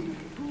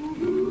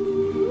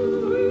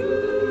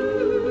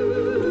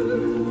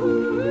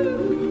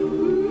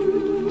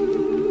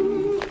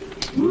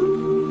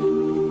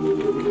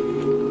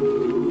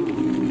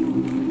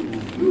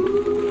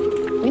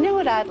 You know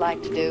what I'd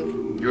like to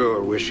do?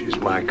 Your wish is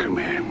my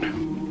command.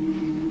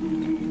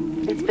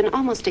 It's been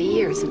almost a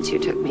year since you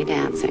took me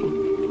dancing.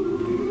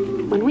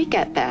 When we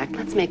get back,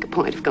 let's make a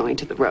point of going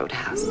to the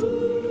Roadhouse.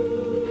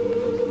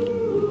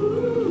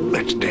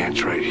 Let's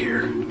dance right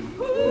here.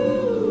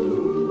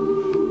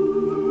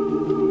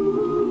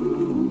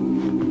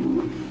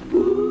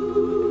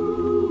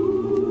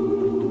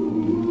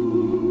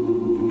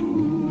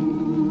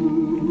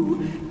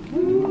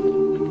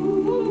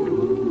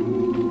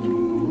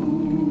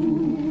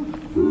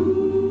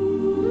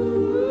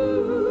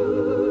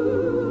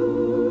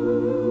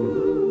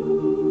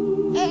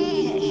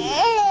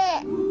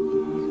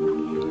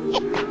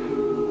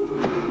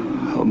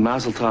 Oh,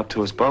 mazel tov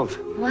to us both.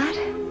 What?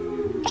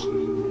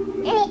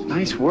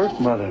 Nice work,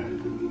 Mother.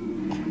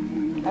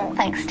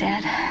 Thanks,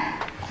 Dad.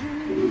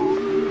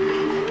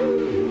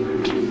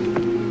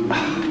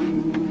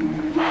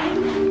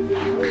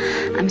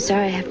 I'm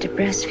sorry I have to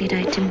breastfeed.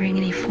 I didn't bring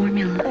any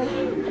formula.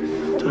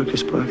 Dr.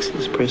 Spock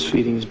says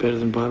breastfeeding is better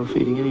than bottle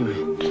feeding anyway.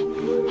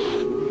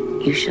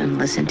 You shouldn't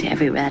listen to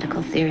every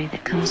radical theory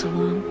that comes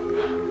along.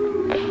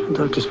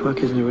 Dr. Spock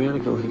isn't a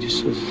radical. He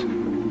just says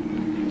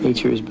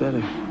nature is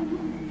better.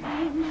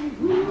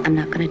 I'm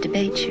not going to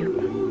debate you.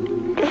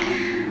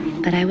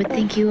 But I would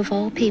think you, of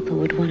all people,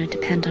 would want to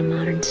depend on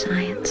modern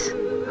science.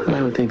 And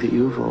I would think that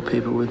you, of all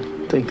people,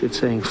 would think that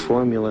saying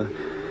formula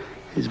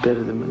is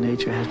better than what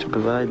nature has to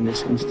provide in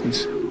this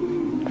instance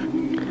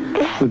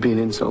would be an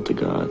insult to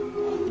God.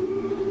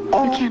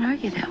 You can't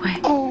argue that way.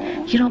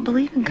 You don't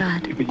believe in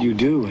God. But you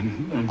do,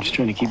 and I'm just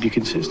trying to keep you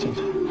consistent.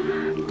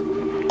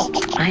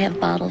 I have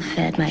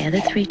bottle-fed my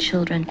other 3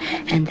 children,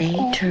 and they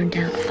turned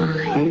out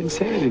fine. I didn't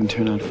say I didn't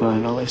turn out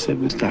fine. All I said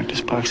was Dr.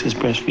 Spock says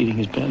breastfeeding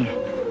is better.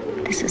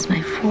 This is my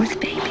 4th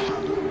baby,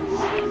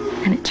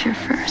 and it's your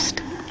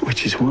first.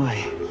 Which is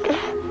why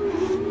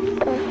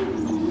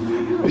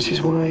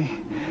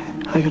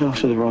I got off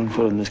to the wrong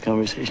foot in this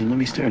conversation. Let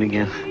me start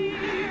again.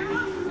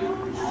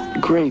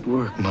 Great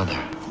work, Mother.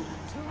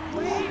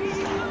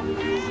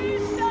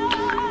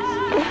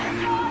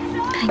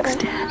 Thanks,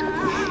 Dad.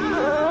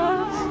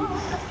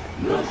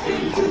 Look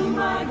into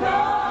my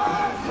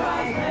God's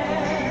right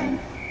hand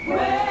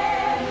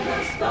when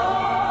the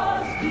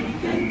stars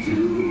begin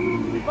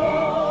to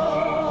fall.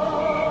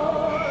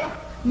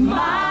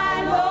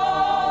 My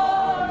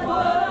Lord,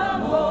 what a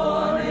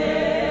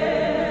morning.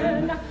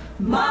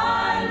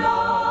 My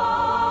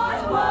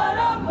Lord, what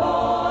a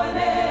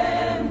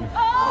morning.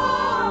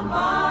 Oh,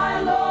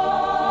 my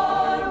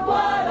Lord,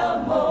 what a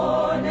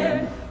morning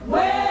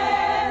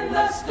when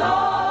the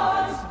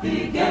stars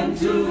begin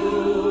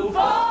to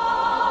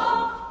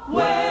fall.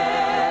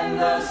 When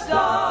the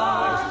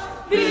stars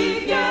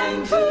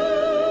begin to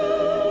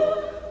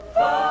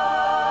fall.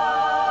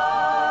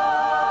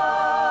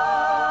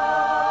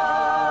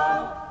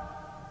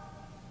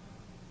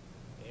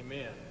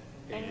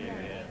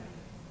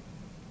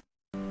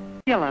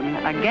 Gillen,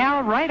 a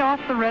gal right off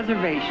the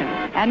reservation.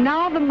 And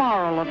now the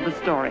moral of the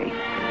story.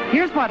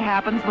 Here's what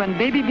happens when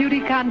baby beauty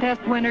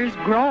contest winners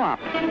grow up.